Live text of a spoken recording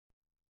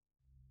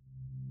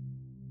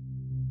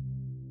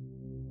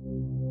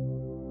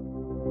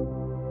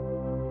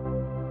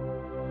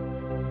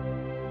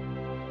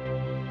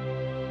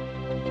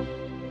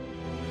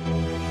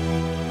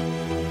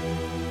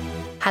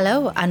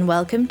Hello and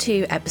welcome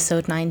to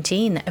episode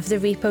 19 of the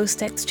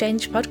Repost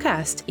Exchange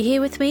podcast. You're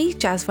here with me,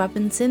 Jazz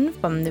Robinson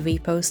from the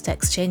Repost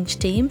Exchange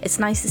team. It's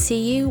nice to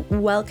see you.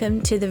 Welcome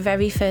to the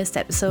very first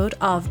episode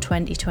of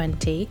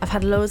 2020. I've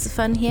had loads of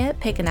fun here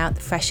picking out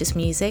the freshest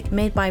music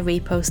made by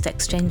Repost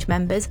Exchange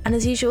members, and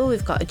as usual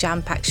we've got a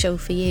jam-packed show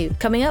for you.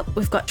 Coming up,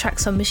 we've got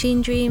tracks on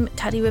Machine Dream,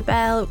 Taddy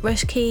Rebel,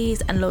 Rush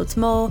Keys and loads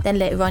more. Then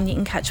later on you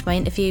can catch my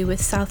interview with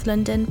South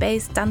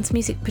London-based dance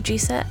music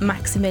producer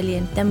Maxi.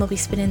 Then we'll be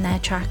spinning their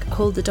track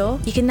Hold the Door.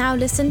 You can now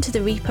listen to the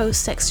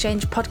Repost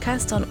Exchange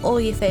podcast on all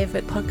your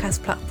favourite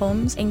podcast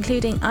platforms,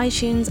 including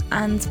iTunes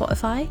and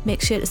Spotify. Make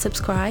sure to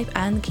subscribe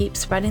and keep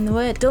spreading the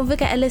word. Don't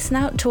forget to listen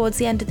out towards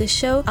the end of the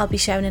show. I'll be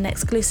sharing an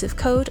exclusive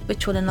code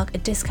which will unlock a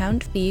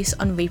discount for use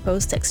on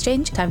Repost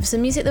Exchange. Time for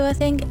some music though, I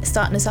think.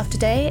 Starting us off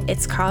today,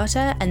 it's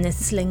Carter and this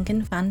is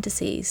Lincoln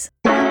Fantasies.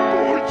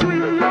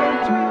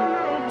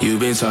 You've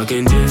been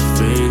talking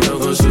different, don't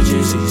go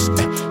switching seats.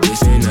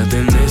 This ain't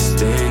nothing less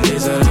than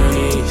this out on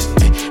ease.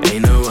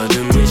 Ain't no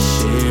other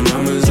mission,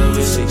 mama's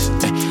overseas.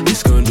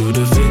 This gon' do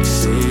the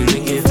fixing,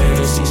 thinking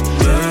fantasies.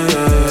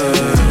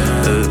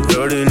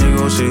 Dirty nigga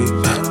gon' see,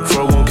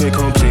 401k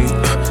complete.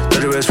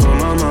 Let the rest from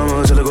my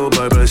mama till I go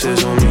buy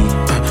bracelets on me.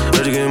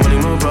 Let you get money,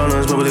 more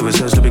problems, but believe it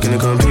since the beginning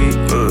to compete.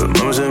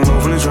 Mama said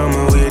move from the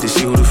drama, we had to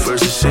see who the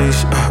first to see.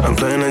 I'm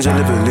playing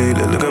Angelic Lee,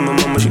 look at my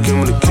mama, she came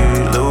with a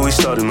kid. Look where we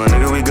started, my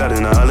nigga, we got it.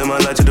 Now I live my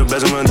life to the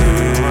best of my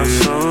day. My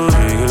soul,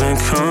 regal and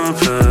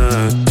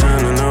compact,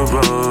 turning the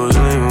roads,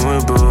 living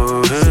with both.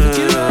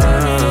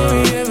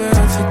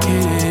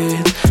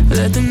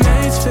 Let the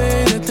nights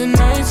fade, let the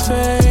nights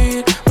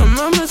fade. My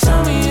mama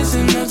told me it's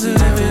enough to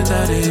live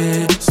without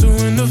it. So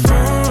when the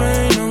phone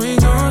ring, know we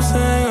gon'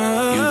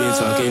 sing. You been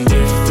talking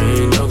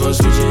different, don't go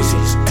switching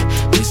seats.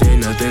 This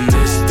ain't nothing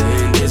less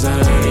than this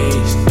out on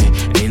ease.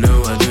 Ain't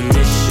no other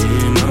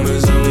mission,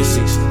 mama's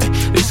overseas.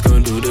 This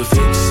gon' do the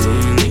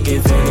fixing,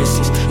 thinking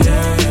fantasies.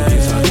 Yeah, you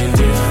been talking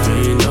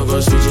different, don't go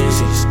switching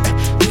seats.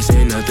 This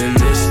ain't nothing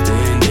less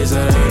than this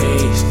out on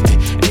ease.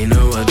 Ain't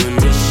no other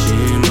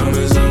mission,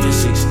 mama's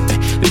overseas.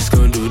 This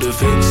gon' do the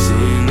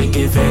fixing,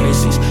 thinking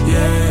fantasies.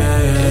 Yeah.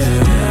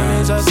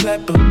 I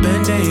slap a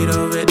band-aid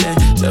over there.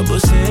 Double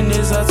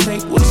sentence, I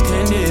take what's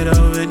candid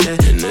over there.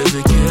 And as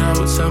a kid, I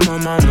would tell my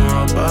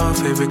mama about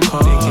favorite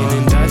car. Thinking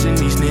and dodging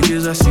these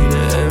niggas, I see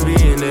the envy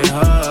in their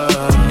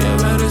heart. Yeah,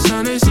 by the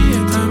time they see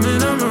it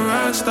coming, I'm a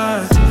rock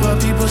star. While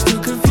people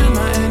still confuse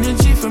my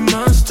energy from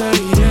Monster,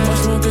 yeah. I'll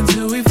smoke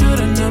until we feel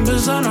the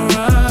numbers on the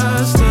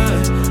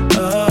roster.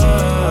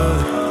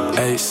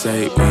 They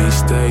say we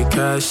stay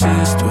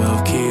cautious,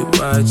 12 keep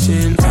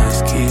watching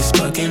us, keep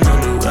sparking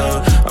on the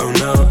road. Oh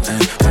no,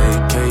 and they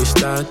can't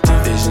stop the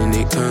vision,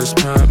 it comes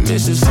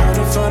promise. It's hard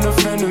to find a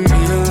friend to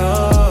me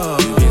alone.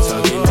 You been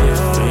talking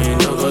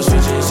different, don't go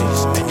switching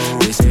seats.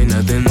 This ain't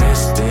nothing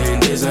less than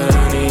this out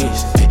on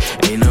ease.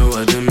 Ain't no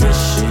other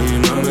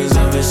mission, mama's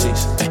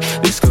overseas.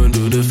 This gon'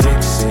 do the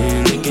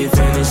fixing, thinking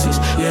fantasies.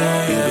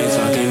 Yeah, you been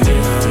talking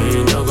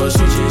different, don't go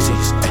switching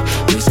seats.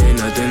 This ain't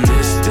nothing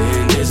less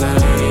than this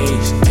out on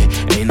ease.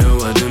 Ain't no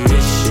other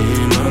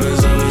mission,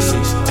 mama's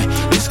overseas.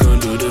 This gon'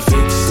 do the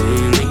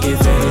fixing, thinking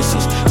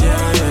fantasies.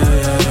 Yeah, yeah,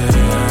 yeah, yeah.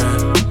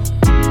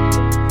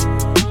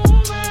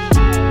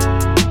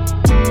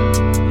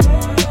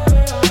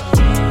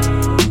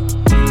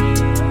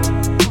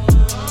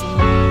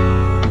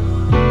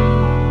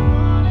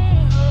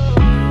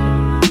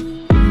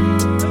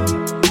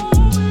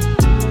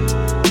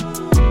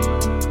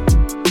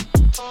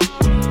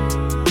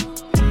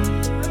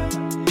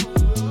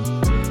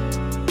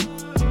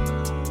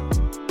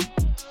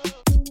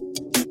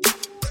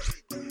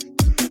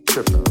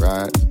 Trippin',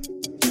 right?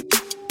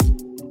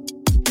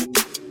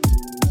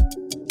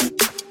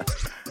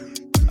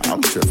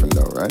 I'm tripping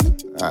though, right?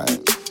 Alright.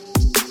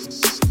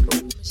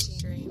 Cool.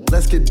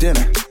 Let's get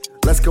dinner.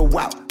 Let's go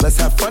out. Let's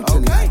have fun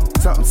tonight.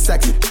 Something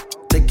sexy.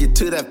 Take you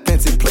to that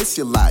fancy place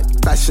you like.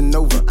 Fashion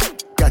Nova.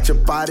 Got your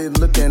body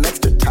looking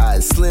extra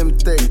tight. Slim,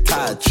 thick,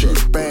 tight chick.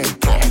 Bang,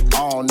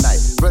 all night.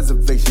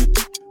 Reservation.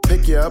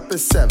 Pick you up at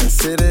 7.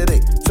 Sit at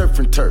 8. Surf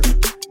and turf.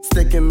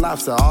 Steak and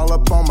lobster all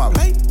up on my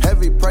plate.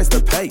 Heavy price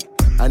to pay.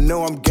 I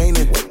know I'm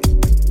gaining.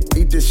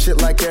 Eat this shit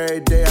like every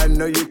day. I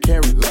know you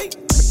can't relate.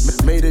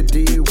 Made a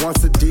D,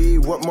 wants a D.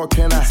 What more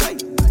can I say?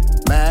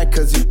 Mad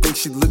cause you think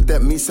she looked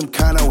at me some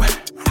kind of way.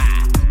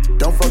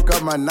 Don't fuck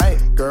up my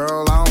night,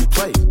 girl, I don't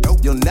play.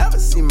 You'll never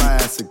see my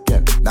ass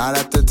again, not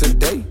after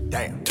today.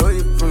 Damn. Told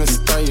you from the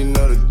start, you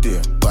know the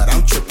deal. But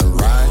I'm tripping,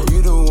 right?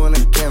 You the one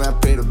that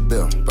cannot pay the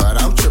bill.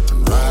 But I'm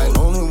tripping, right?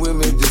 Only with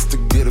me just to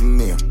get a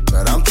meal.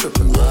 But I'm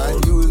tripping, right?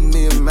 You with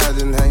me,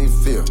 imagine how you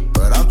feel.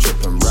 But I'm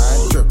tripping,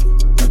 right? Tripping.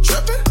 I'm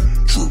tripping?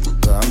 Tripping.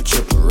 I'm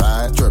tripping,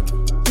 right?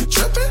 Tripping. I'm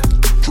tripping?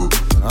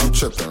 Tripping. I'm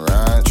tripping,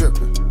 right?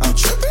 Tripping. I'm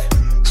tripping?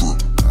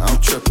 Tripping. I'm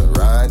tripping,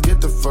 right?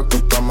 Get the fuck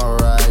up on my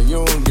ride.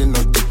 You don't get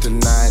no dick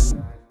tonight.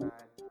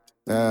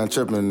 Nah, I'm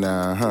tripping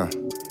now, huh?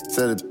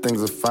 Said that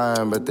things are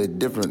fine, but they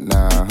different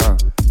now, huh?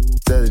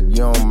 Said that you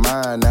don't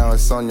mind, now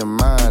it's on your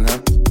mind,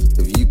 huh?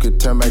 If you could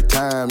turn back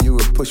time, you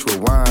would push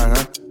rewind,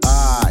 huh?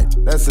 Alright,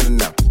 that's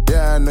enough.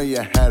 Yeah, I know you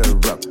had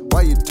it rough.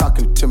 Why you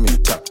talking to me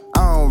tough?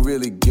 I don't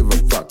really give a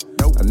fuck.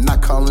 Nope. I'm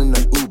not calling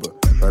the Uber,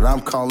 but I'm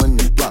calling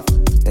your bluff.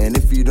 And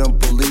if you don't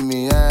believe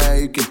me,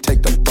 you can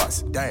take the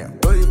bus. Damn.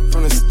 But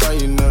from the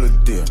start, you know the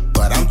deal.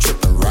 But I'm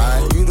tripping,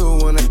 right? You the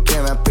one that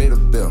cannot pay the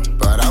bill.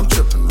 But I'm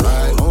tripping,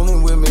 right?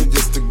 Only with me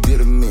just to get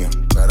a meal.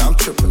 But I'm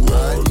tripping,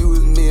 right? You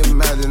with me,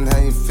 imagine how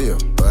you feel.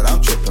 But I'm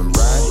tripping,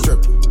 right?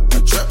 Tripping.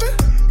 I'm tripping?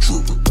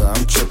 Tripping. But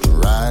I'm tripping,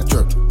 right?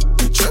 Tripping.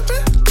 I'm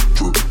tripping?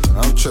 Tripping.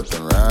 I'm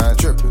tripping, right?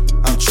 Tripping.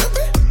 I'm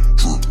tripping?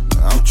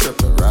 Tripping. I'm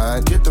tripping,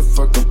 right? Get the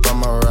fuck up on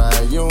my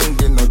ride. You don't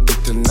get no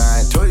dick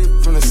tonight. Told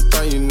you from the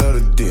start, you know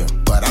the deal.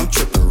 But I'm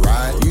tripping,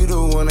 right? You the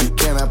one that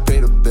cannot pay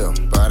the bill.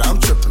 But I'm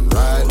tripping,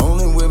 right?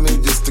 Only with me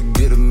just to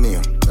get a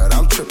meal. But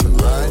I'm tripping,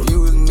 right?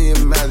 You with me,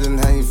 imagine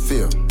how you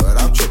feel. But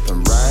I'm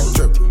tripping, right?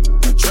 Tripping.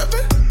 I'm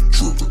tripping?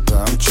 Tripping.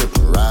 But I'm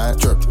tripping, right?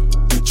 Tripping.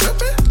 I'm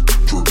tripping?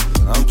 Tripping.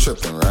 I'm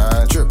tripping,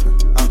 right? Tripping.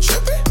 I'm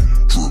tripping?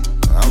 Tripping.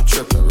 I'm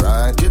tripping,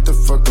 right? Get the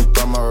fuck up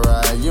on my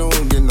ride. You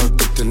don't get no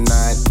dick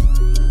tonight.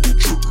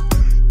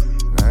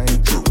 I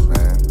ain't tripping,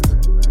 man.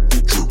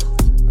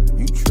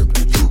 You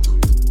tripping.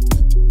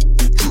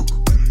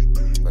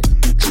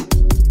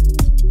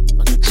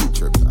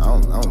 I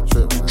don't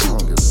trip, man. I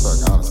don't give a fuck,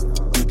 honestly.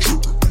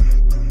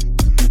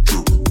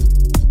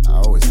 I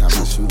always have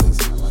my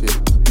shoelaces and shit.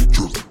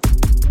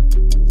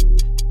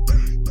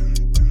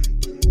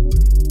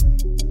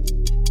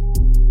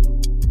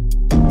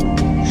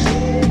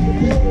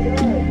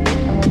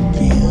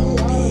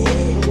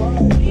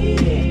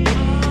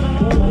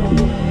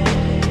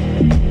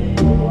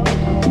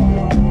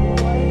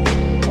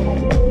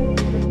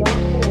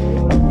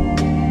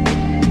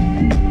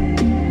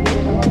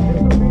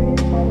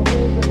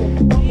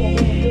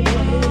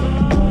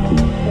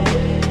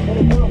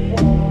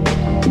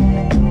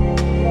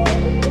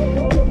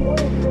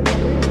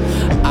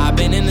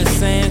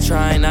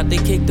 Trying not to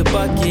kick the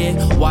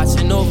bucket,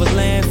 watching over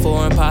land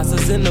for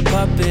imposters and the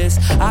puppets.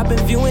 I've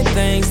been viewing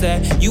things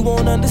that you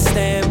won't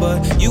understand,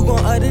 but you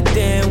gon'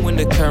 understand when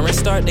the currents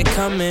start to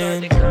come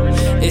in.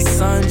 It's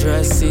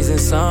sundress season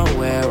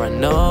somewhere, I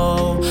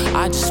know.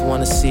 I just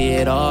wanna see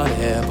it all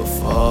here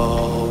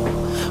before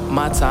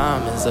my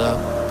time is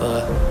up,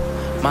 but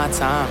my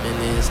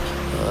timing is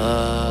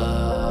up.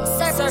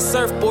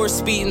 Surfboard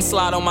speeding,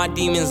 slide on my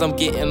demons, I'm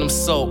getting them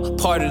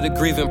soaked. Part of the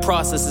grieving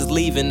process is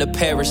leaving the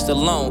perished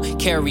alone.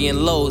 Carrying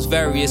loads,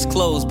 various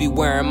clothes, be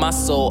wearing my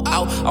soul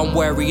out. I'm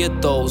wary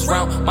of those.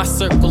 Round my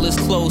circle is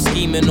closed,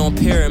 scheming on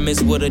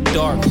pyramids with a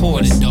dark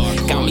horse.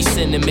 Got me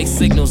sending mixed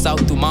signals out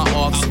through my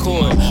aux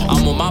cord.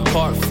 I'm on my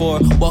part 4,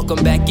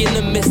 welcome back in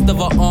the midst of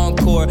an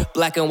encore.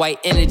 Black and white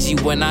energy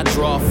when I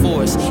draw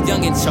force.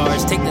 Young in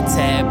charge, take the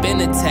tab, in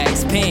the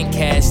tax, paying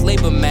cash,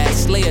 labor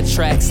match, lay a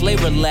track, slay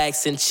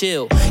relax and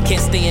chill.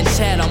 Can't stay in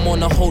chat, I'm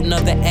on a whole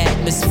nother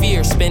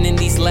atmosphere. Spending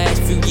these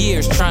last few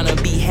years trying to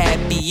be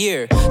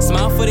happier.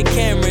 Smile for the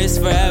camera, it's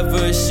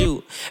forever a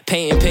shoot.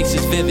 Painting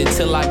pictures vivid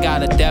till I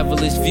got a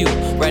devilish view.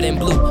 Red and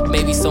blue,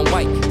 maybe some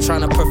white,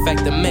 trying to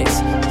perfect the mix.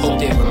 Hope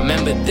they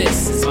remember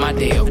this is my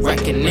day of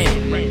reckoning.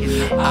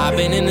 I've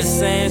been in the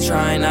sand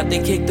trying not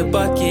to kick the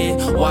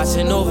bucket,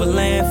 watching over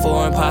land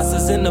for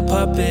imposters and the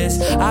puppets.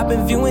 I've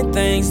been viewing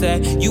things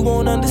that you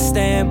won't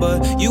understand,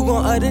 but you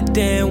gon'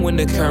 understand when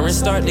the currents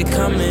start to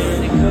come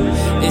in.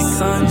 It's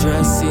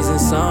sundress season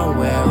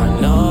somewhere, I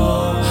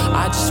know.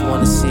 I just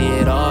wanna see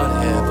it all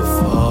here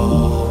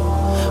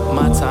before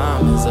my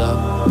time is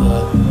up,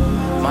 but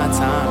my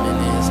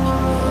timing is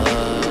up.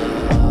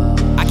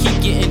 I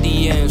keep getting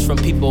DMs from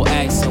people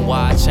asking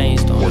why I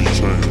changed on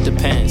me.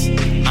 Depends.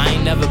 I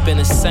ain't never been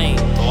a saint,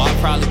 though I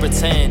probably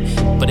pretend.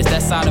 But if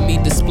that side of me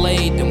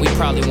displayed, then we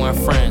probably weren't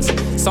friends.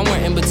 Somewhere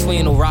in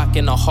between a rock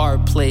and a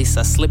hard place,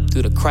 I slipped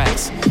through the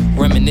cracks.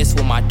 Reminisce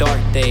with my dark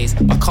days,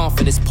 my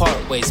confidence part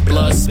ways.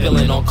 Blood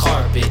spilling on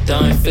carpet,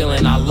 done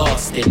feeling I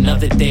lost it.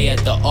 Another day at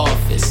the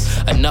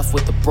office, enough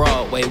with the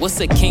Broadway. What's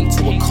a king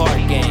to a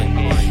card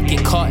game?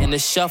 Get caught in the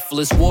shuffle,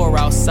 it's war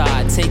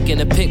outside. Taking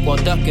a pic while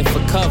ducking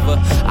for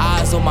cover.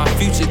 Eyes on my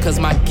future, cause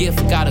my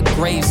gift got a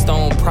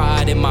gravestone.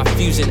 Pride in my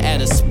fusion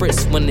at a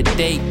spritz when the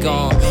day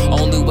gone.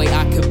 Only way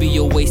I could be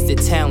a wasted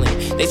talent.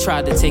 They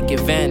tried to take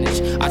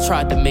advantage, I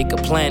tried to make a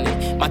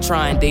planet. My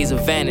trying days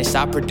have vanished,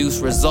 I produce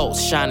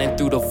results. Shining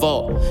through the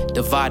vault,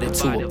 divided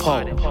to a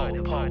pole.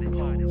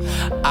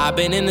 I've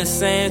been in the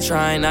sand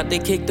trying not to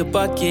kick the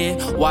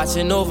bucket,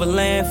 watching over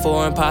land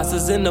for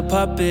imposters and the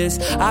puppets.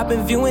 I've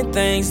been viewing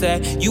things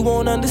that you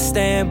won't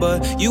understand,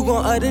 but you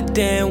gon'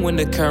 understand when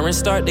the currents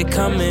start to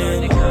come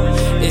in.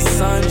 It's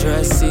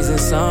sundress season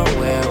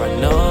somewhere, I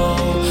know.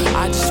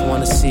 I just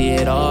wanna see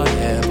it all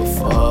here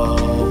before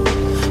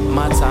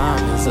my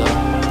time is up,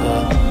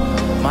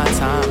 but my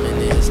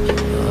timing is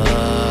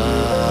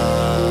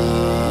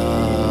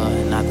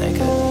not that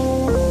good.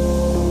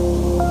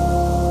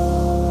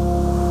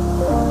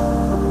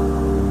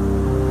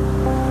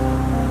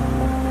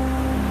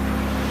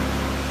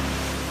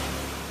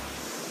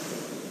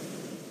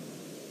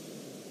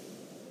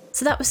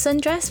 So that was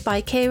Sundress by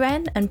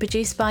K-Ren and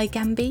produced by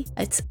Gambi.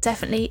 It's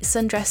definitely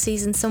sundress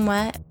season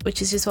somewhere,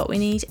 which is just what we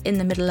need in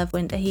the middle of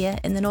winter here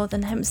in the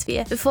Northern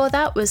Hemisphere. Before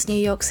that was New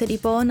York City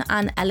born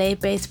and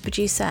LA-based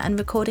producer and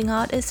recording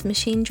artist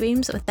Machine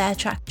Dreams with their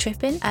track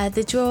Trippin'.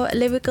 They draw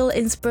lyrical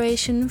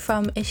inspiration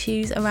from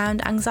issues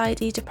around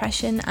anxiety,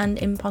 depression and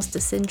imposter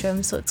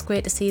syndrome, so it's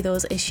great to see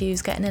those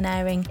issues getting an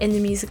airing in the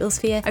musical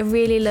sphere. I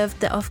really loved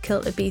the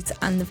off-kilter beats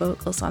and the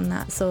vocals on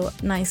that, so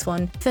nice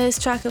one.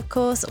 First track of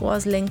course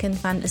was Lincoln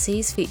Fantasies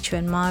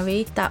featuring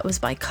Mari. That was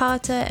by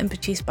Carter and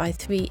produced by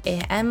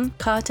 3AM.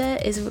 Carter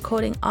is a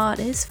recording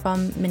artist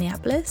from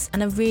Minneapolis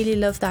and I really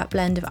love that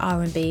blend of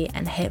R&B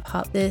and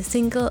hip-hop. The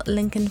single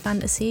Lincoln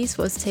Fantasies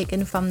was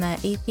taken from their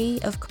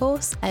EP, of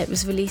course. It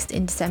was released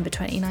in December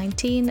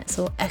 2019,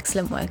 so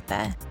excellent work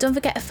there. Don't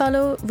forget to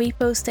follow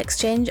Repost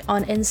Exchange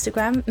on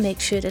Instagram. Make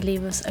sure to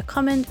leave us a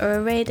comment or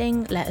a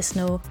rating. Let us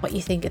know what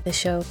you think of the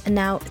show. And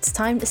now it's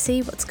time to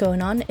see what's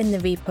going on in the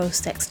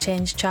Repost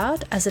Exchange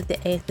chart as of the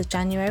 8th of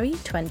January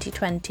 2020.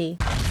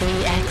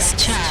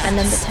 3X chart. At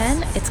number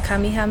 10, it's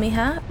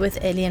Kamehameha with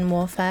Alien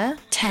Warfare.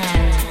 10.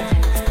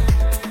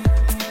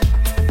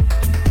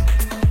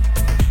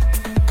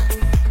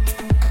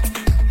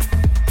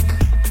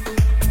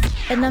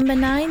 At number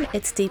 9,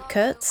 it's Deep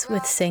Cuts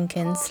with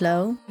Sinkin'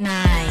 Slow. 9.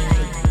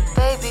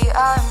 Baby,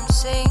 I'm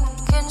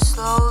sinking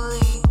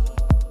slowly.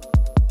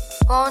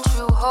 Won't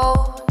you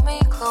hold me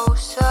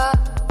closer?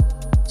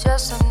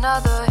 Just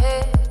another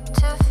hit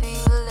to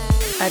feel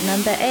it. At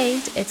number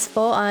 8, it's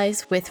Four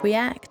Eyes with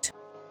React.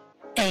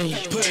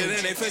 8. Put it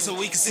in their face so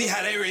we can see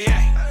how they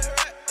react.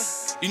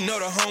 You know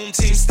the home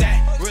team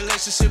stat.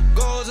 Relationship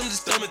goals, I'm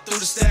just thumbing through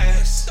the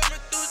stats.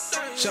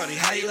 Shawty,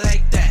 how you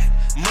like that?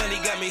 Money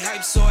got me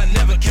hyped so I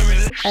never can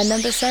relate. At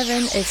number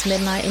 7, it's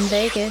Midnight in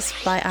Vegas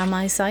by Am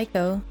I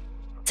Psycho.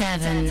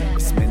 7.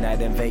 It's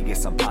midnight in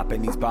Vegas, I'm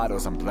popping these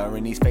bottles, I'm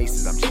blurring these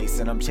faces,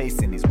 I'm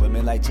chasing these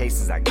women like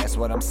chases. I guess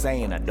what I'm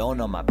saying, I don't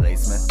know my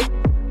placement.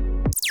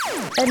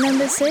 At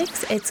number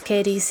 6, it's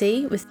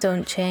KDC with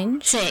Don't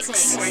Change.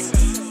 6.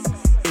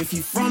 If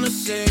you from the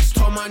 6,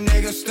 told my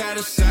nigga stay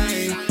the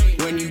same.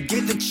 When you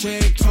get the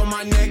check, told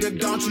my nigga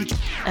don't you.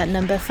 At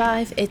number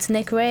 5, it's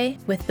Nick Ray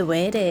with The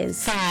Way It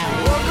Is. 5.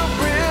 Woke up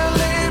real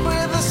late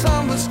with the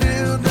sun was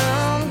still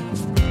down.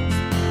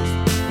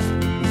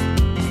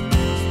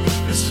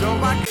 And so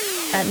I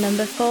At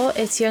number 4,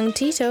 it's Young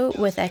Tito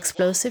with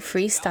Explosive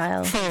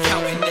Freestyle.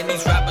 Counting in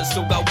these rappers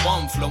who got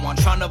one flow. I'm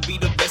trying to be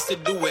the best to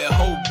do it.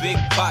 Whole big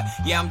pot.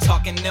 Yeah, I'm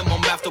talking them.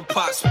 I'm after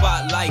pot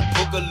spotlight.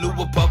 Boogaloo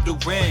above the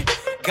ring.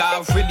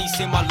 God really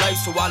saved my life,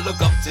 so I look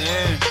up to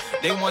him.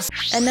 They want.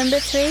 At number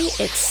 3,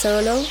 it's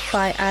Solo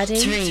by Addy.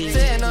 3.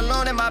 Sitting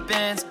alone in my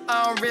Benz,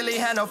 I don't really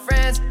have no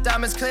friends.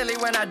 Diamonds clearly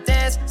when I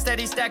dance,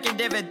 steady stacking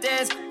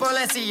dividends.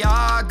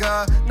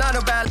 Balenciaga, not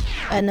no bad.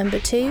 At number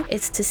 2,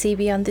 it's To See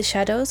Beyond the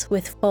Shadows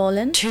with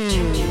Fallen. 2.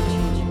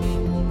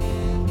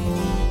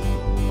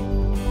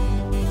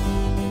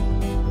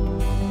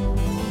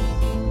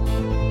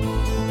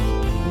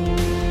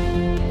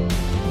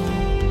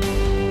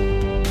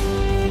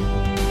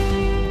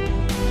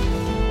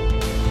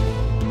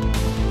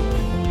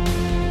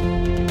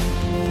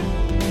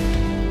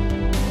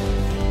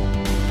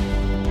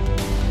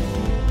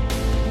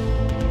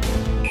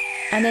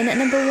 And then at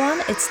number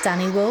 1, it's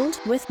Danny Wold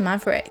with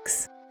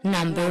Mavericks.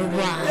 Number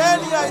 1.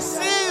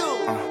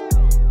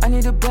 I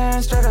need a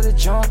band straight out the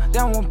joint. They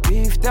don't want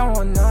beef, they don't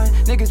want none.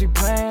 Niggas be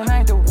playing, I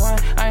ain't the one.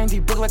 I ain't the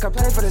book like I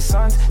play for the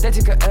Suns. They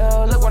take a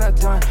L, look what I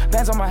done.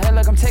 Bands on my head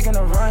like I'm taking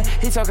a run.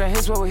 He talking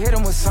his way, we hit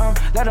him with some.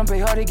 Let him pay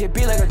hard, he get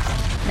beat like a.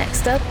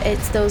 Next up,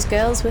 it's Those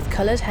Girls with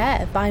Coloured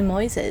Hair by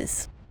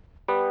Moises.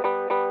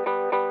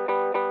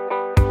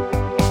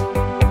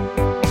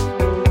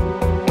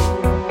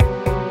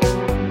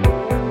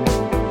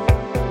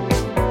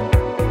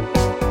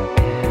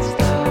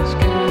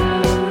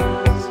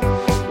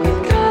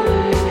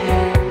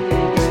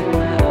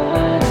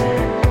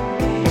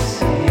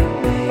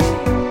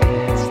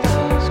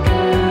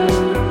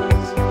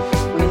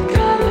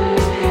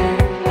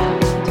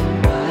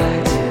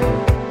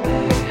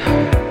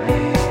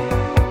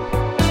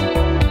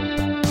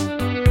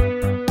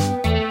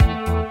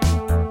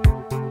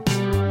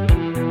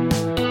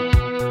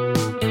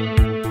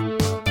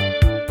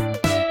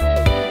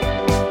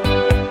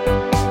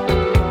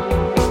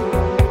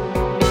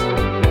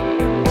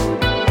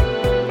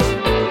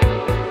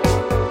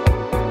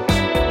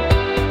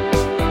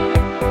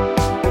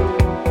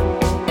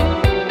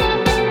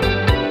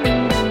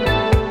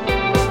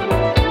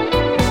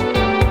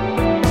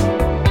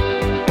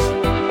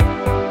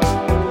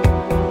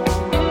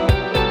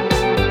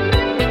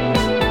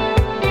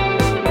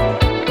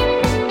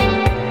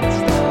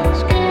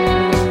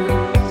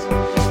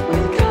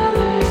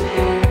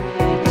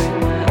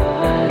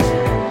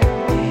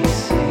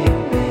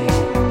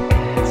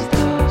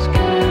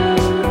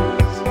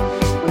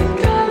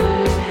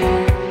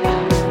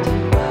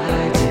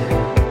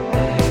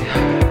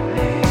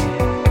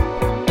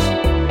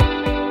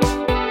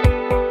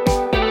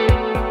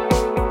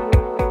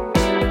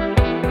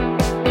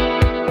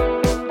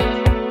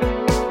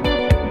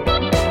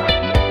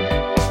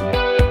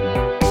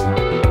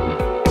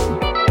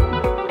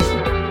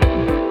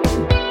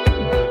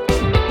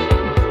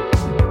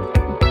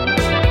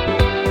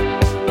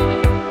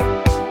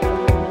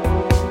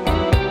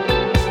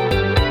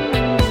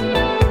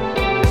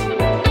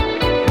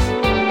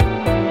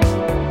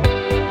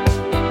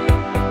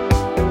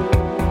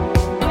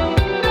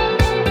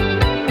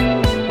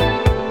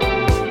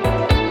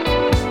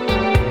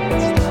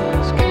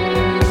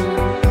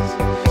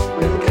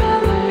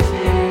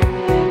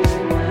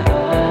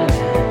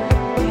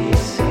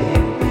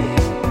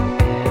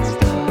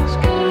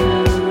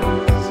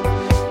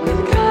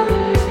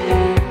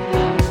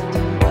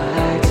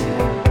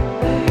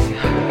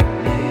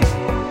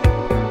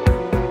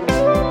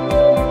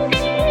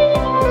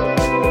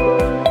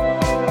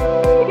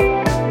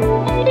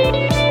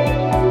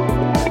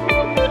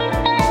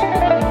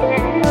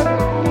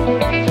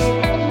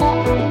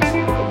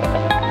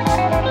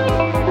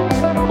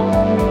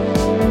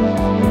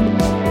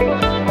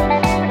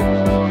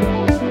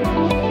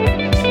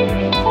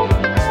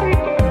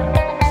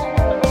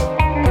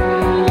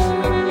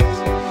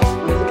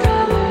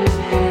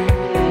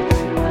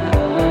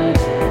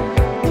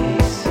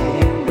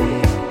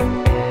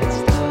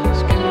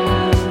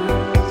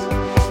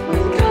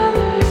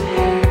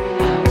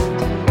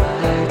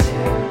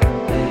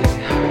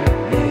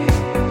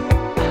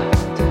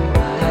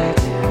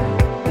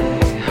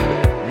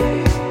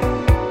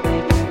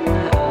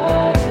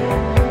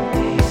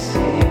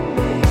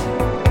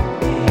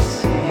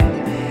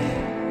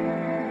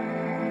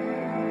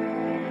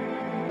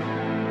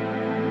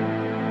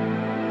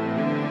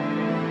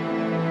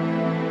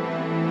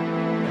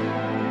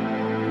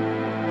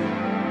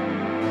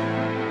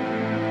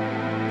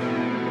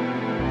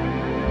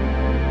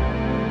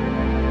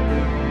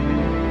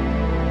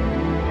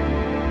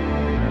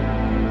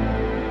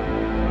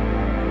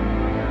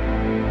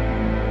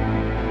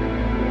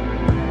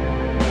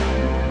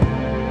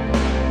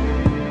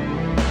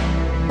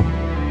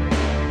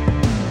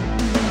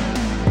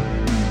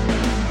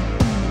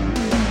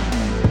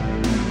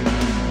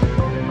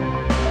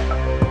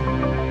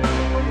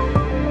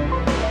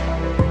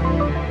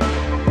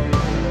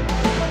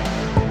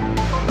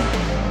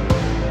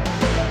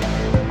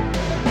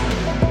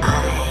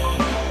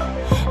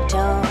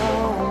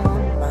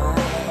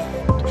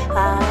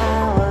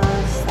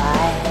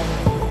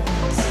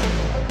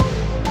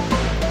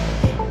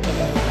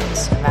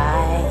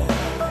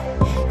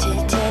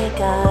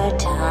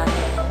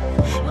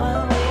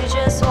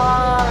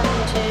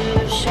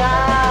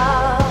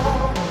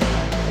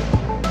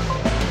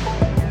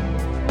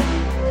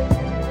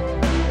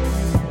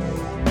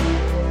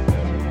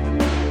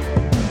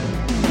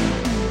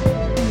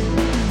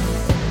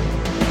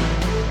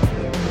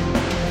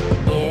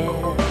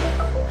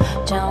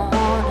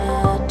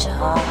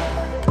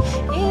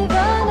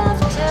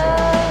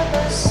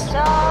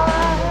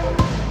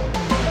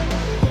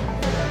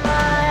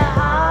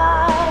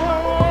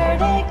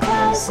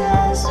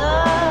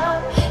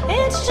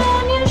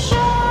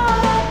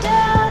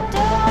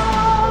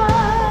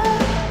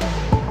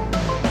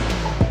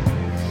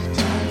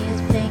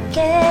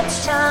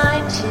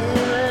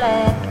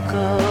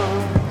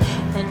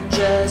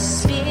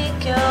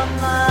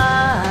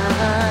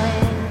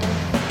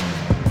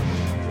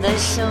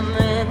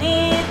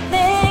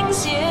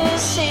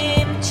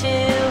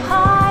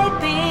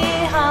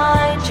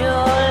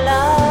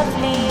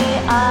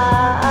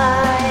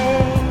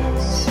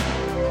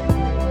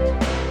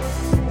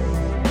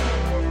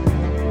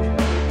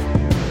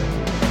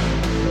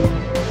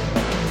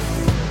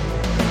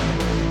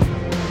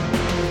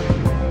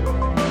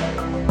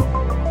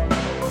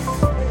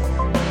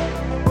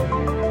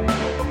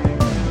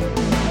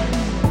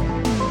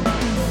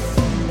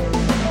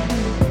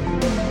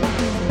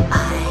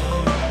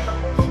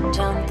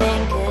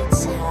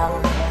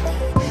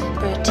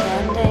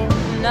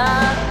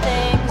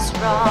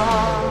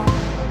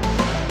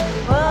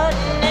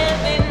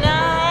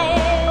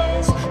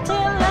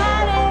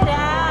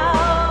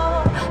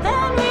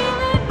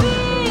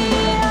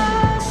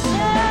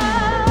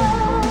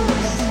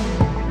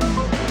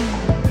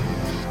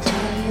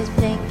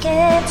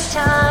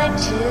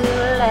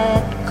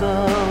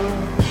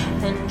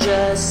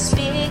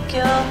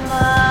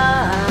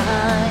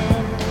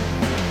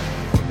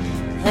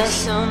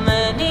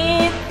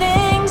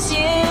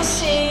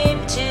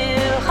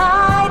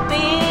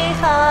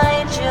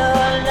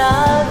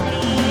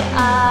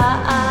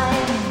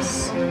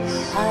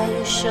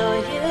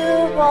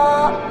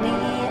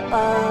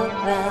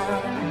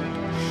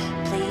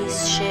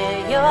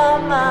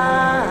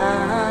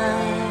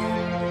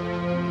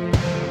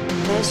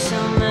 There's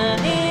so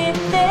many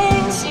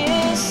things you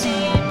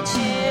seem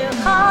to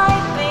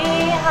hide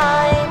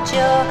behind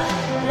your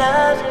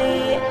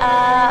lovely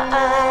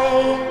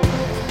eye.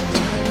 Do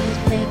you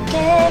think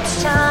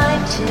it's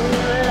time to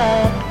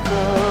let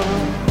go?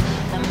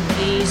 And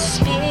please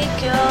speak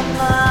your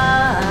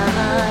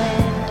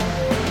mind.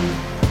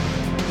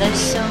 There's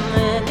so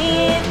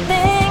many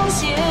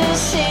things you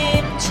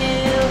seem to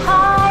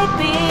hide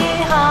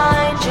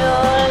behind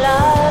your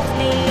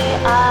lovely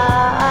eyes.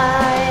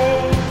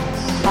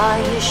 Are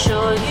you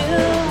sure you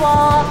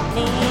want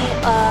me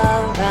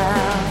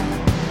around?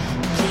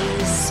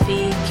 Please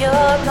speak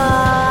your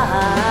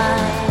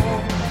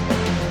mind.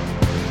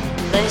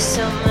 There's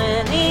so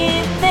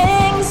many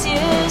things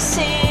you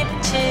seem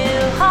to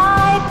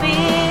hide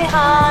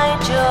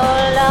behind your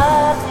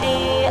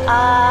lovely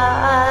eyes.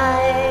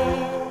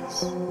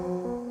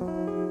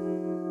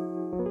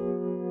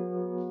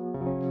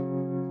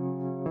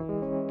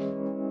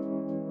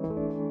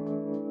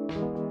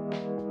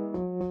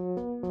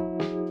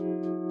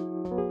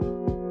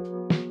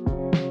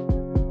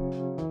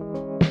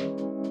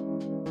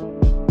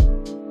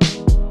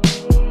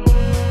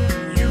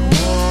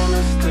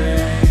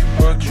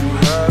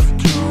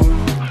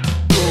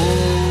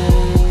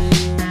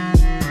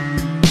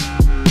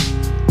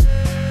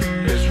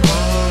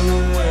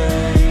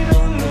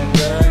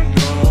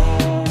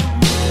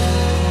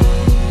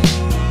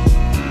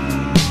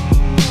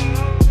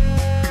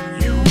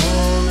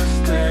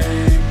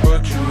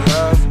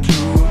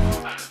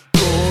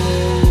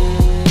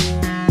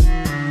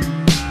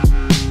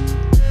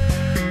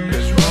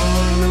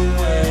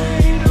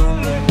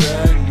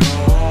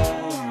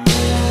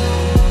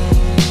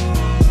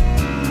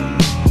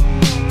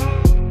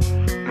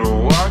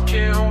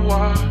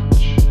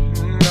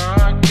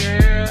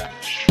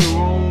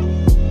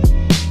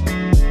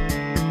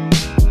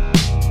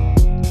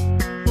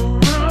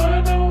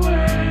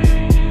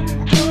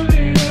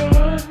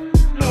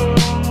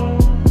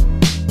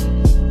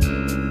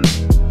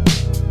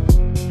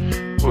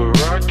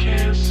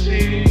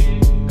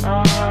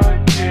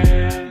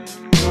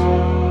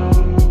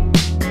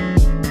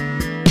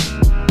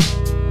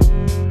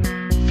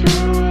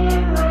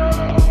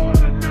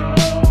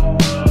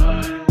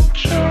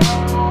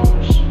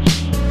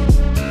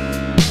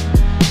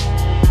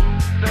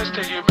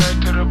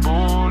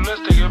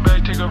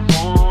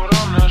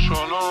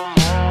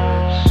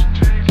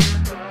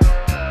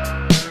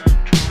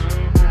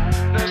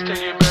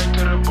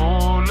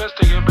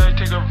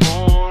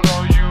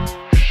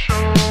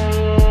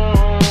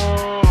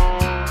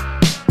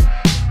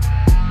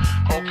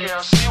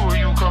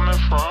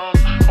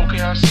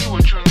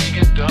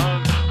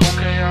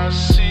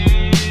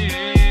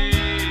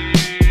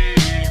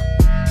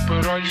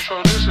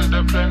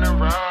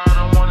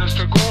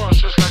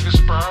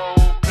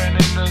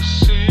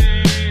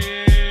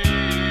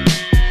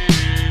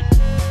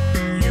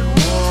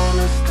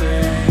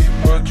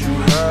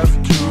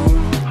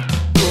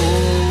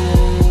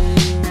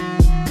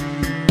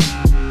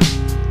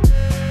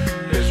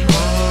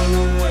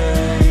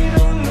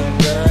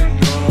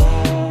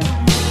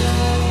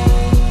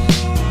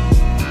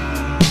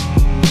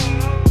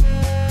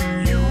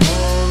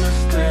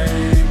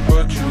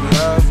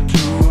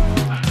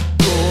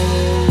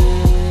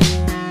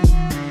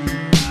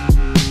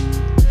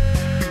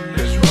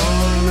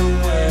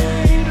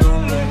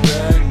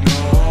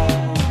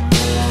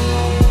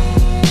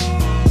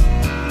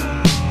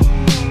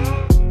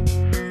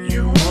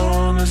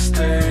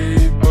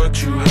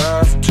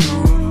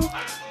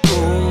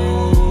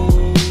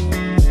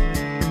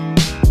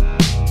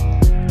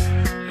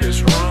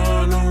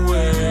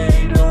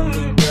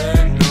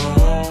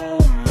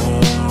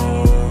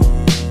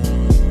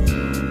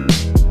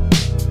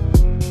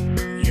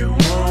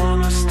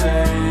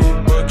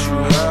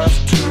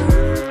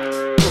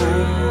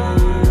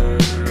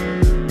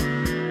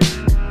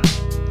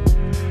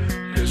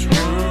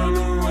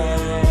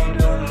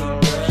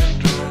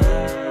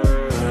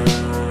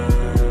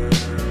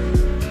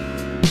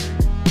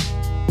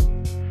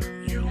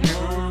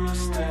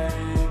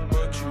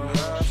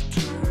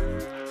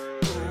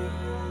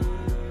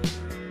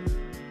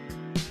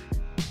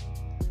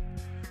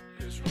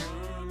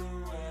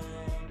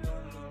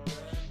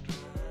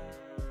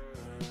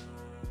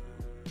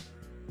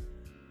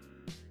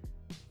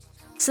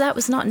 So that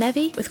was Not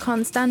Nevi with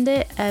Can't Stand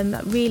It.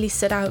 Really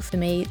stood out for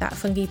me, that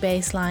funky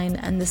bass line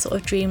and the sort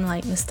of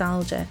dreamlike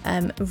nostalgia.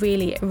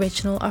 Really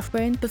original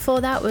offering.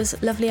 Before that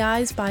was Lovely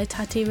Eyes by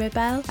Tati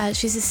Rebel.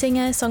 She's a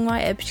singer,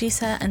 songwriter,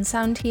 producer and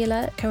sound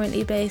healer,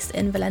 currently based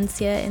in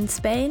Valencia in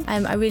Spain.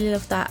 I really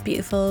love that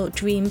beautiful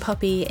dream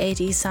poppy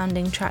 80s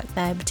sounding track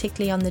there,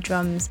 particularly on the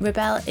drums.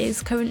 Rebel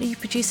is currently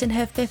producing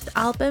her 5th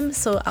album,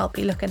 so I'll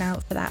be looking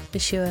out for that for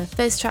sure.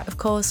 First track of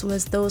course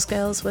was Those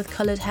Girls with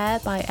Coloured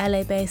Hair by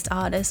LA based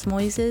artist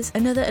Moise Muses,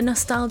 another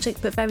nostalgic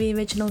but very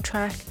original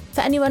track. For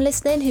anyone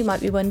listening who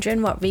might be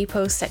wondering what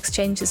Repost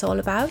Exchange is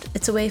all about,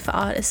 it's a way for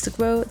artists to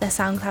grow their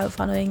SoundCloud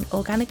following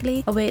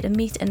organically, a way to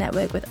meet and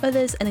network with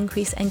others and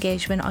increase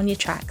engagement on your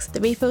tracks. The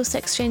Repost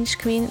Exchange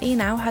community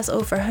now has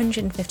over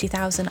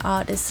 150,000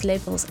 artists,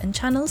 labels and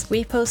channels.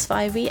 Reposts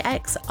via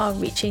Rex are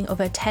reaching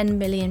over 10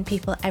 million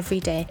people every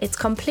day. It's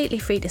completely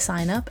free to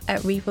sign up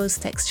at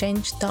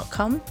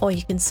repostexchange.com, or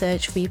you can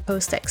search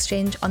Repost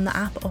Exchange on the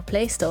app or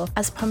Play Store.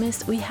 As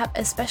promised, we have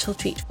a special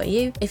treat for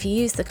you. If you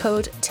use the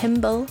code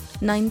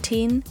TIMBAL19,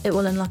 it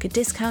will unlock a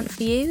discount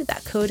for you.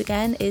 That code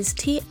again is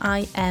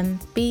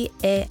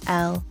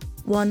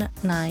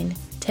TIMBAL19,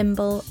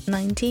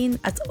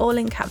 TIMBAL19. That's all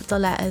in capital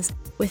letters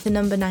with the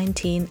number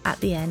 19 at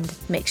the end.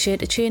 Make sure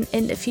to tune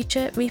in to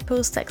future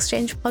Repost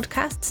Exchange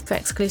podcasts for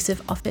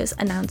exclusive offers,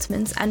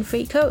 announcements and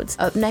free codes.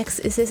 Up next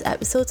is this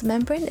episode's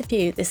member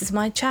interview. This is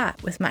my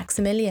chat with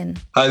Maximilian.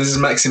 Hi, this is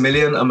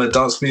Maximilian. I'm a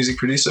dance music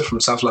producer from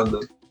South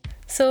London.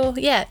 So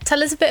yeah,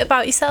 tell us a bit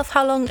about yourself.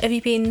 How long have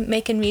you been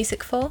making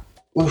music for?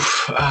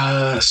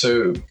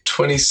 So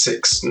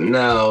 26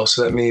 now,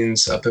 so that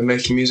means I've been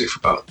making music for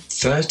about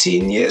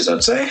 13 years,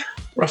 I'd say,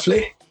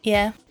 roughly.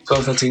 Yeah.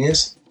 12, 13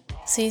 years.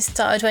 So you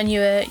started when you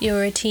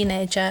were a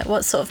teenager.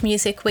 What sort of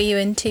music were you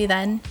into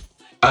then?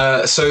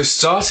 So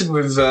started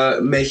with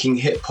making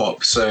hip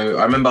hop. So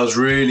I remember I was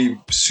really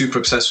super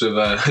obsessed with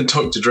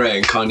Dr. Dre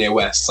and Kanye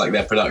West, like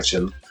their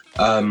production.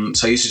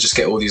 So I used to just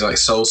get all these like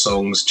soul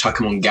songs, chuck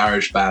them on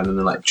GarageBand and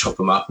then like chop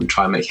them up and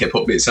try and make hip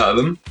hop beats out of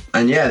them.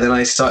 And yeah, then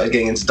I started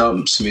getting into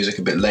dance music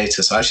a bit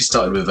later. So I actually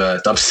started with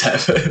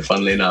dubstep,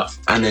 funnily enough.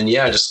 And then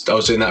yeah, I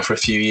was doing that for a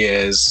few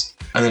years.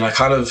 And then I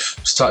kind of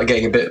started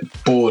getting a bit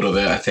bored of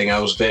it. I think I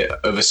was a bit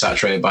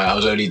oversaturated by it. I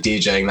was only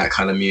DJing that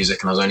kind of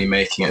music and I was only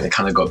making it, and it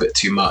kind of got a bit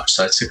too much.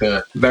 So I took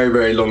a very,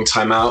 very long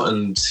time out,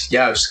 and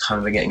yeah, I've just kind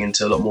of been getting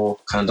into a lot more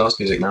kind of dance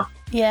music now.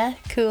 Yeah,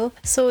 cool.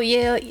 So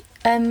your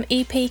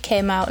EP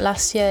came out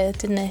last year,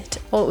 didn't it?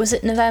 Or was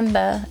it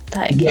November?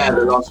 Yeah,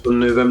 the last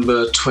one,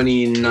 November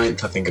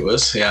 29th, I think it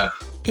was, yeah.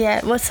 Yeah,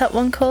 what's that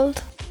one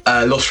called?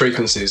 Lost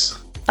Frequencies.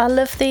 I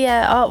love the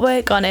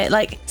artwork on it.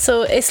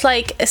 So it's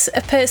like a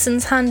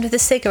person's hand with a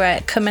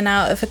cigarette coming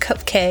out of a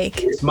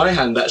cupcake. It's my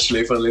hand,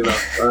 actually, funnily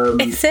enough.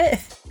 Is it?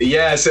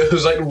 Yeah, so it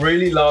was like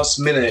really last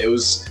minute. It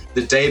was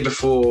the day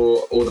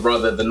before, or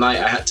rather the night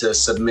I had to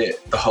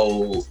submit the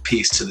whole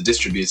piece to the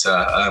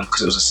distributor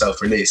because it was a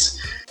self-release.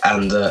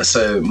 And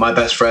so my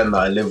best friend that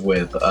I live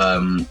with,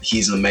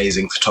 he's an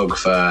amazing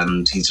photographer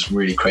and he's just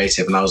really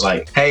creative. And I was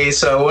like, hey,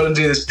 so I want to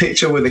do this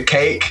picture with a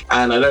cake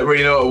and I don't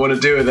really know what I want to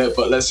do with it,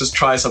 but let's just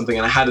try something.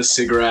 And I had a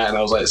cigarette and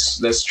I was like,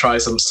 let's try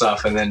some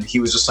stuff. And then he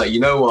was just like, you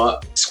know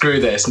what, screw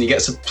this. And he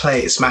gets a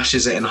plate,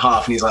 smashes it in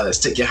half, and he's like, let's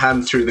stick your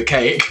hand through the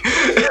cake.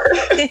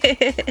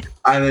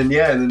 And then he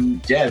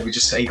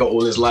got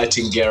all his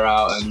lighting gear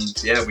out,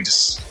 and yeah, we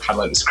just had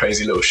like this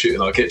crazy little shoot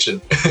in our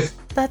kitchen.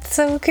 That's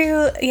so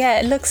cool. Yeah,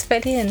 it looks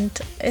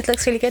brilliant. It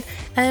looks really good.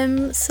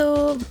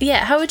 So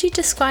yeah, how would you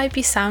describe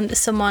your sound to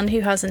someone who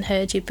hasn't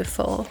heard you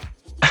before?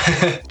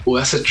 Well,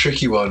 that's a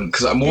tricky one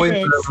because I'm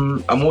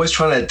always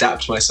trying to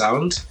adapt my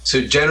sound.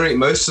 So generally,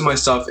 most of my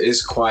stuff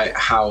is quite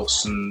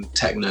house and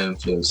techno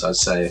influenced, I'd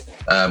say,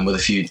 with a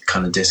few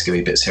kind of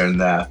disco-y bits here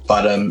and there.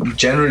 But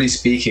generally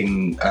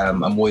speaking,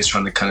 I'm always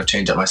trying to kind of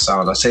change up my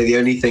sound. I'd say the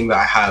only thing that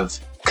I have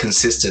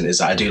consistent is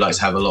that I do like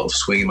to have a lot of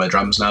swing in my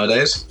drums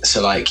nowadays.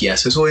 So like,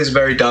 yes, it's always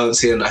very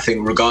dancey, and I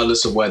think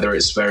regardless of whether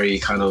it's very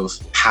kind of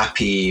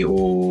happy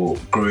or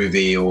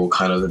groovy or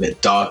kind of a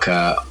bit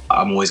darker,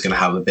 I'm always going to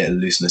have a bit of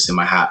looseness in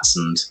my hats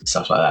and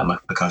stuff like that, my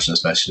percussion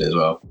especially as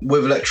well.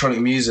 With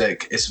electronic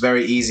music, it's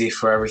very easy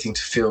for everything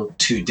to feel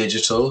too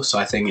digital, so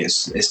I think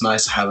it's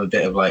nice to have a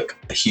bit of like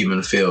a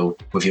human feel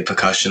with your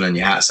percussion and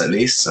your hats at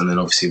least, and then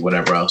obviously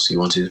whatever else you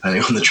want to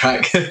depending on the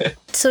track.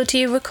 So do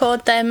you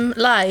record them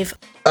live?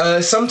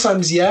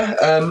 Sometimes, yeah.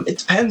 It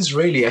depends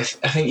really. I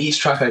think each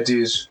track I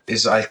do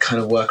is I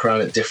kind of work around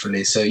it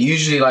differently. So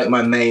usually like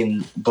my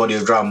main body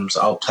of drums,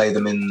 I'll play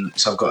them in,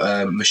 so I've got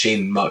a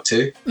Machine Mark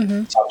II.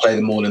 Mm-hmm. So I'll play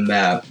them all in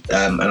there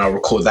and I'll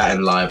record that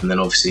in live, and then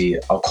obviously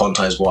I'll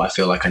quantize what I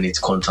feel like I need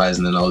to quantize,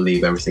 and then I'll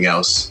leave everything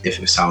else if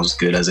it sounds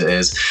good as it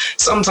is.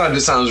 Sometimes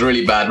it sounds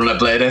really bad when I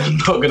play it in, I'm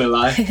not gonna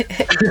lie.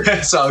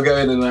 So I'll go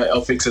in and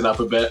I'll fix it up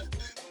a bit.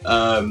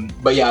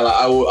 But yeah, like,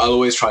 I'll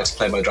always try to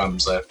play my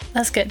drums though.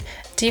 That's good.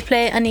 Do you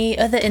play any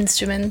other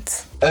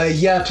instruments?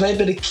 Yeah, I play a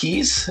bit of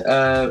keys.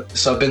 So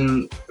I've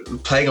been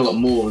playing a lot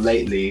more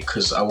lately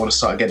because I want to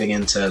start getting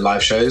into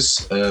live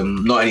shows.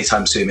 Not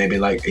anytime soon, maybe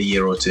like a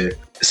year or two.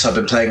 So I've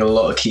been playing a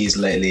lot of keys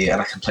lately, and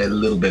I can play a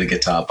little bit of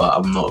guitar, but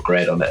I'm not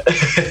great on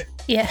it.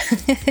 Yeah.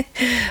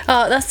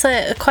 Oh, that's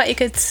quite a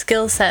good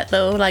skill set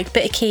though. Like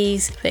bit of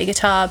keys, bit of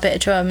guitar, bit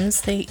of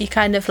drums. You're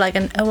kind of like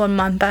a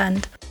one-man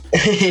band.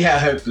 Yeah,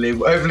 hopefully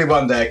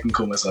one day I can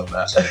call myself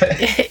that.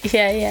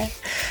 Yeah.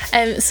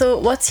 So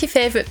what's your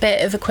favourite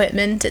bit of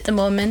equipment at the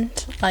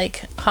moment?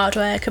 Like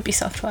hardware, could be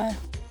software.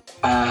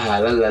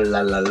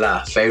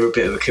 Favourite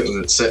bit of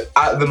equipment. So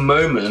at the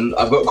moment,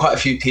 I've got quite a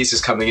few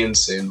pieces coming in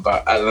soon,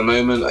 but at the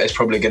moment it's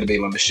probably going to be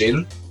my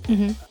machine.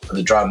 for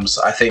the drums.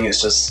 I think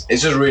it's just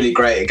really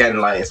great. Again,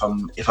 like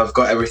if I've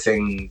got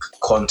everything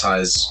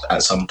quantized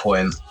at some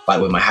point, like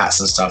with my hats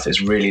and stuff,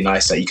 it's really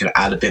nice that you can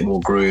add a bit more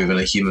groove and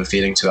a human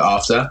feeling to it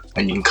after,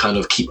 and you can kind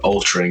of keep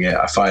altering it.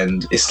 I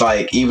find it's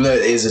like, even though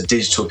it is a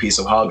digital piece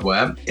of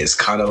hardware, it's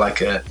kind of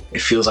like it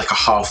feels like a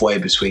halfway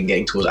between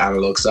getting towards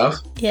analog stuff.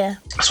 Yeah.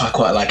 So I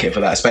quite like it for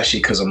that, especially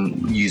because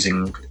I'm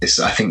using this.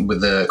 I think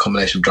with the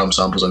combination of drum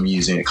samples I'm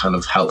using, it kind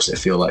of helps it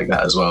feel like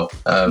that as well.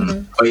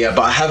 But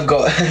I have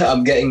got,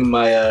 I'm getting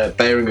my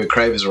Behringer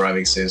Cravers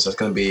arriving soon, so it's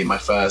going to be my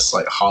first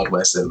like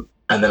hardware synth.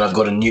 And then I've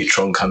got a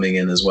Neutron coming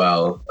in as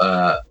well.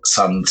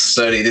 So I'm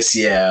slowly this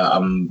year,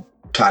 I'm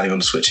planning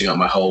on switching up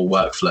my whole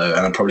workflow,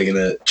 and I'm probably going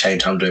to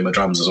change how I'm doing my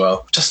drums as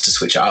well, just to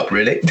switch it up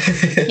really.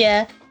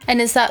 Yeah. And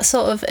is that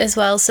sort of as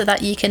well so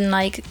that you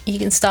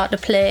can start to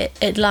play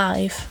it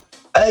live?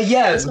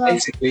 Yeah,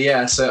 basically,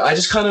 yeah. So I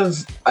just kind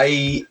of,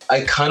 I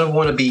kind of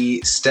want to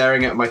be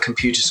staring at my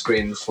computer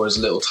screen for as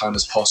little time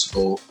as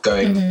possible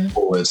going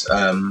forward.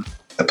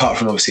 Apart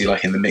from obviously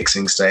like in the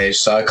mixing stage.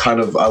 So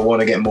I want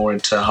to get more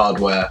into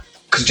hardware,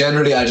 because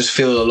generally I just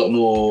feel a lot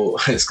more,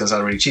 it's going to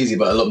sound really cheesy,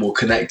 but a lot more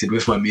connected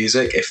with my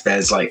music if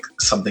there's like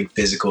something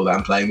physical that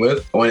I'm playing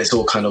with. When it's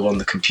all kind of on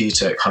the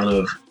computer,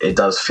 it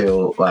does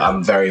feel like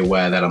I'm very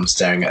aware that I'm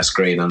staring at a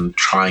screen and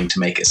trying to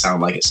make it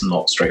sound like it's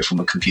not straight from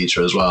a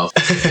computer as well.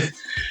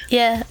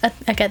 Yeah,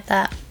 I get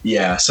that.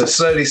 Yeah, so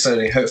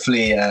slowly,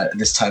 hopefully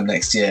this time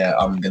next year,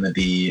 I'm going to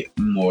be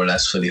more or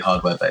less fully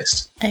hardware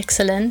based.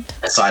 Excellent.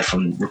 Aside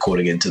from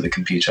recording into the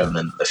computer and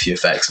then a few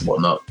effects and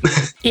whatnot.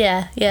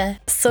 Yeah.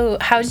 So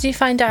how did you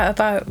find out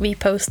about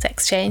Repost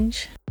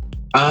Exchange?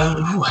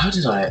 How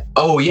did I?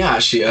 Oh yeah,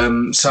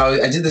 actually. So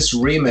I did this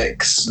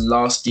remix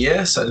last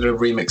year. So I did a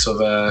remix of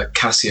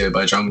Casio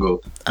by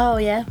Jungle. Oh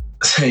yeah.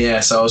 So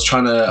yeah, so I was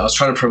trying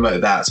to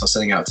promote that. So I was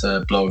sending out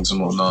to blogs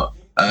and whatnot.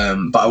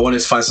 But I wanted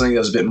to find something that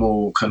was a bit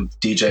more kind of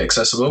DJ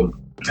accessible,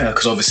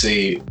 because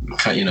obviously,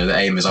 the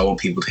aim is I want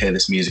people to hear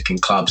this music in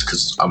clubs,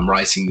 because I'm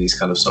writing these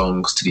kind of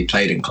songs to be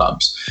played in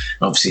clubs.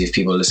 And obviously, if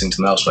people are listening to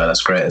them elsewhere,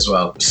 that's great as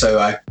well. So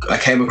I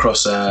came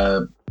across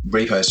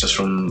Repost just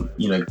from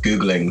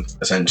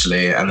Googling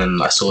essentially, and then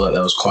I saw that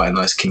there was quite a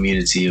nice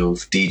community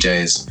of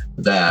DJs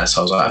there. So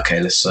I was like, okay,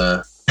 let's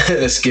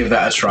let's give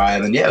that a try.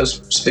 And then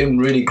it's been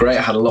really great.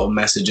 I had a lot of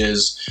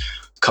messages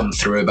come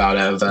through about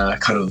it. I've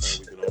kind of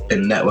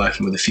been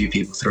networking with a few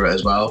people through it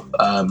as well.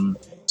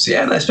 So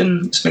yeah, it's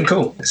been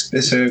cool.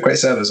 It's a great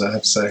service, I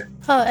have to say.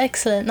 Oh,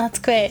 excellent! That's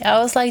great. I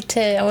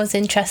was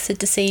interested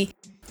to see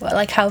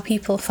how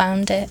people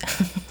found it.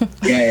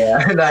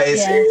 Yeah.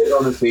 It's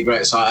honestly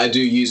great. So I do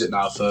use it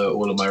now for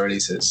all of my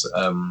releases,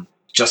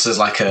 just as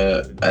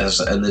as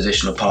an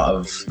additional part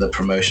of the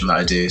promotion that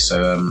I do.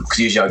 So because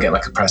usually I get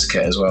like a press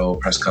kit as well,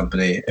 press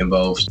company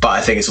involved. But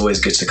I think it's always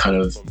good to kind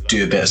of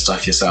do a bit of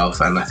stuff yourself.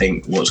 And I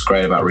think what's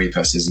great about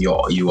Repost is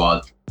you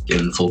are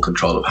in full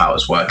control of how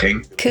it's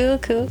working. Cool.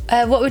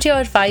 What would your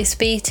advice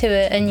be to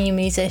a new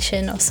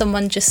musician or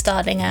someone just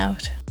starting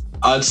out?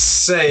 I'd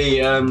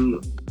say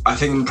I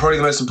think probably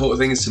the most important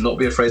thing is to not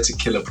be afraid to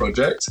kill a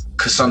project,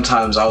 because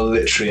sometimes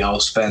I'll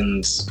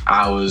spend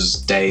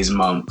hours, days,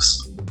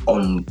 months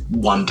on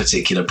one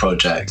particular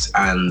project,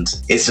 and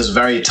it's just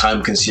very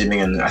time consuming,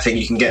 and I think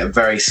you can get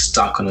very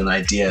stuck on an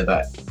idea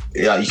that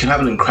you can have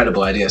an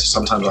incredible idea. So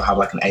sometimes I'll have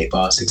like an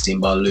 8-bar,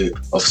 16-bar loop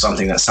of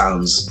something that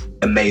sounds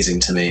amazing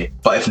to me,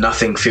 but if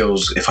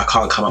I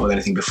can't come up with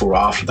anything before or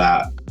after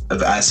that,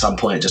 at some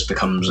point it just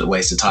becomes a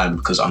waste of time,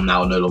 because I'm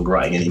now no longer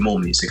writing any more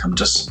music. I'm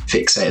just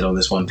fixated on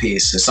this one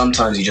piece. So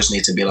sometimes you just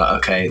need to be like,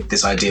 okay,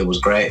 this idea was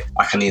great.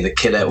 I can either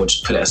kill it or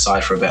just put it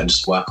aside for a bit and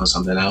just work on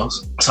something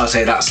else. So I'd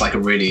say that's like a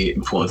really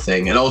important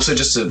thing. And also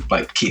just to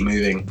like keep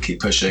moving, keep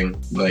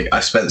pushing. Like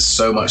I spent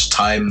so much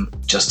time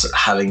just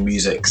having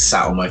music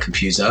sat on my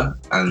computer,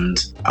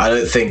 and I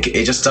don't think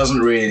it just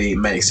doesn't really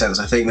make sense.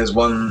 I think there's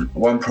one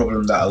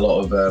problem that a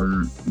lot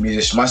of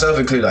musicians, myself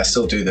included, I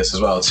still do this as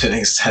well to an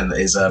extent,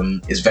 is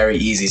very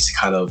easy to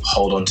kind of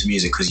hold on to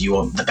music because you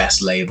want the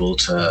best label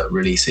to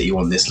release it. You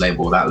want this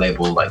label, that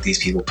label, like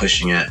these people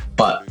pushing it.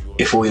 But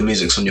if all your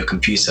music's on your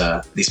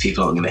computer, these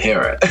people aren't going to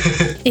hear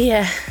it.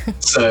 Yeah.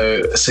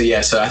 So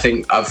I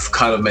think I've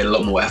kind of made a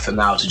lot more effort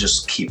now to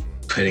just keep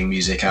putting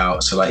music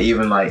out. So like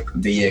even like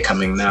the year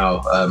coming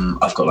now,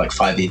 I've got like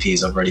 5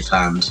 EPs I've already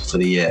planned for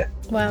the year.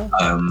 Wow.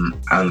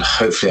 And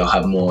hopefully I'll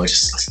have more. It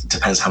just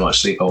depends how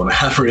much sleep I want to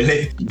have,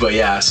 really. But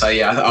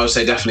I would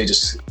say definitely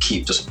just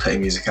keep just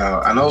putting music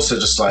out. And also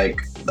just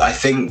like, I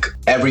think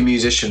every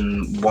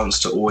musician wants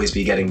to always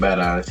be getting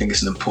better. I think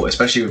it's important,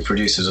 especially with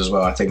producers as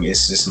well. I think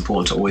it's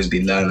important to always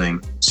be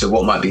learning. So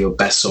what might be your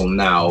best song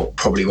now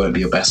probably won't be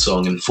your best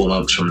song in 4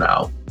 months from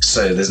now.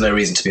 So there's no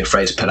reason to be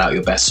afraid to put out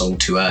your best song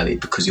too early,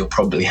 because you'll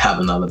probably have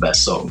another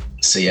best song.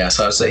 So I'd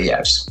say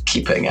just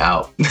keep putting it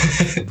out.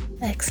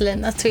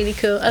 Excellent. That's really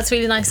cool. That's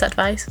really nice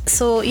advice.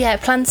 So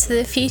plans for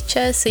the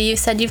future. So you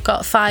said you've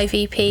got 5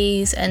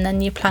 EPs and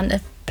then you plan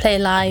to play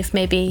live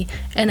maybe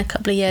in a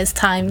couple of years'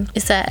 time?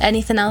 Is there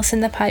anything else in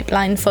the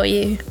pipeline for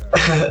you?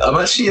 I'm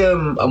actually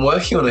I'm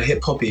working on a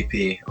hip hop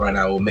EP right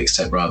now, or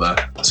mixtape rather.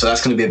 So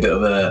that's going to be a bit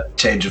of a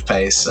change of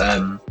pace.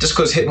 Just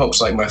because hip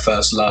hop's like my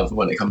first love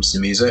when it comes to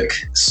music.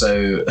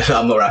 So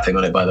I'm not rapping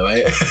on it, by the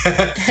way.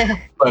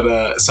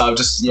 But so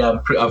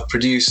I've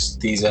produced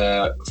these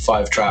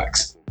 5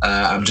 tracks.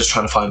 I'm just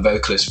trying to find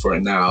vocalists for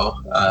it now.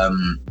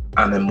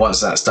 And then once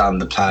that's done,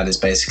 the plan is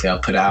basically I'll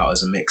put it out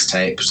as a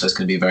mixtape. So it's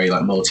going to be a very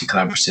like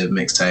multi-collaborative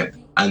mixtape.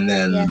 And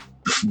then the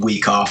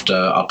week after,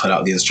 I'll put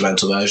out the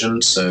instrumental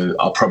version. So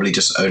I'll probably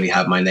just only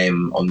have my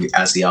name on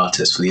as the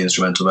artist for the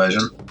instrumental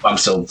version. I'm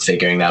still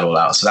figuring that all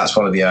out. So that's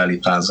one of the early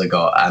plans I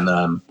got. And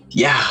I'm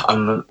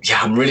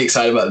really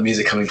excited about the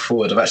music coming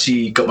forward. I've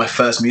actually got my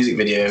first music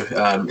video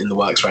in the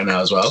works right now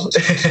as well.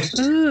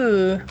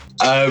 Ooh.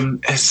 I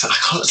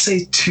can't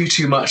say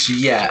too much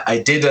yet. I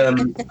did.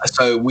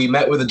 So we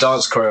met with a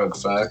dance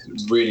choreographer,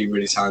 really,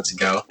 really talented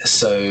girl.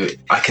 So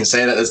I can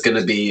say that there's going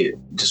to be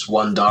just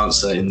one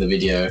dancer in the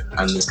video,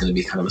 and there's going to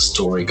be kind of a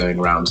story going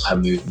around her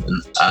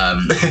movement.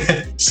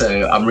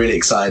 So I'm really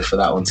excited for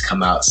that one to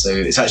come out. So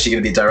it's actually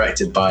going to be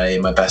directed by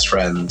my best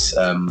friend,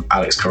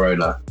 Alex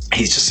Corona.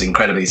 He's just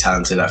incredibly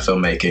talented at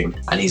filmmaking,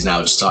 and he's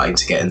now just starting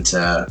to get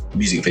into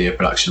music video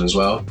production as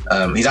well.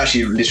 He's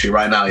actually literally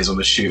right now he's on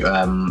the shoot.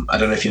 I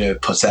don't know if you know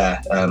Potter,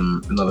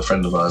 another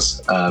friend of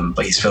ours,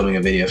 but he's filming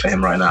a video for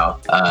him right now.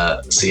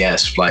 So yeah,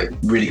 it's like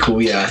really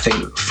cool. Yeah, I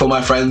think for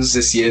my friends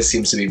this year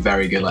seems to be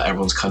very good. Like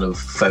everyone's kind of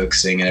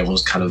focusing and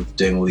everyone's kind of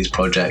doing all these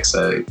projects.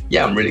 So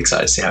yeah, I'm really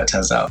excited to see how it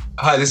turns out.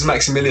 Hi, this is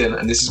Maximilian,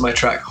 and this is my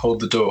track Hold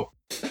the Door.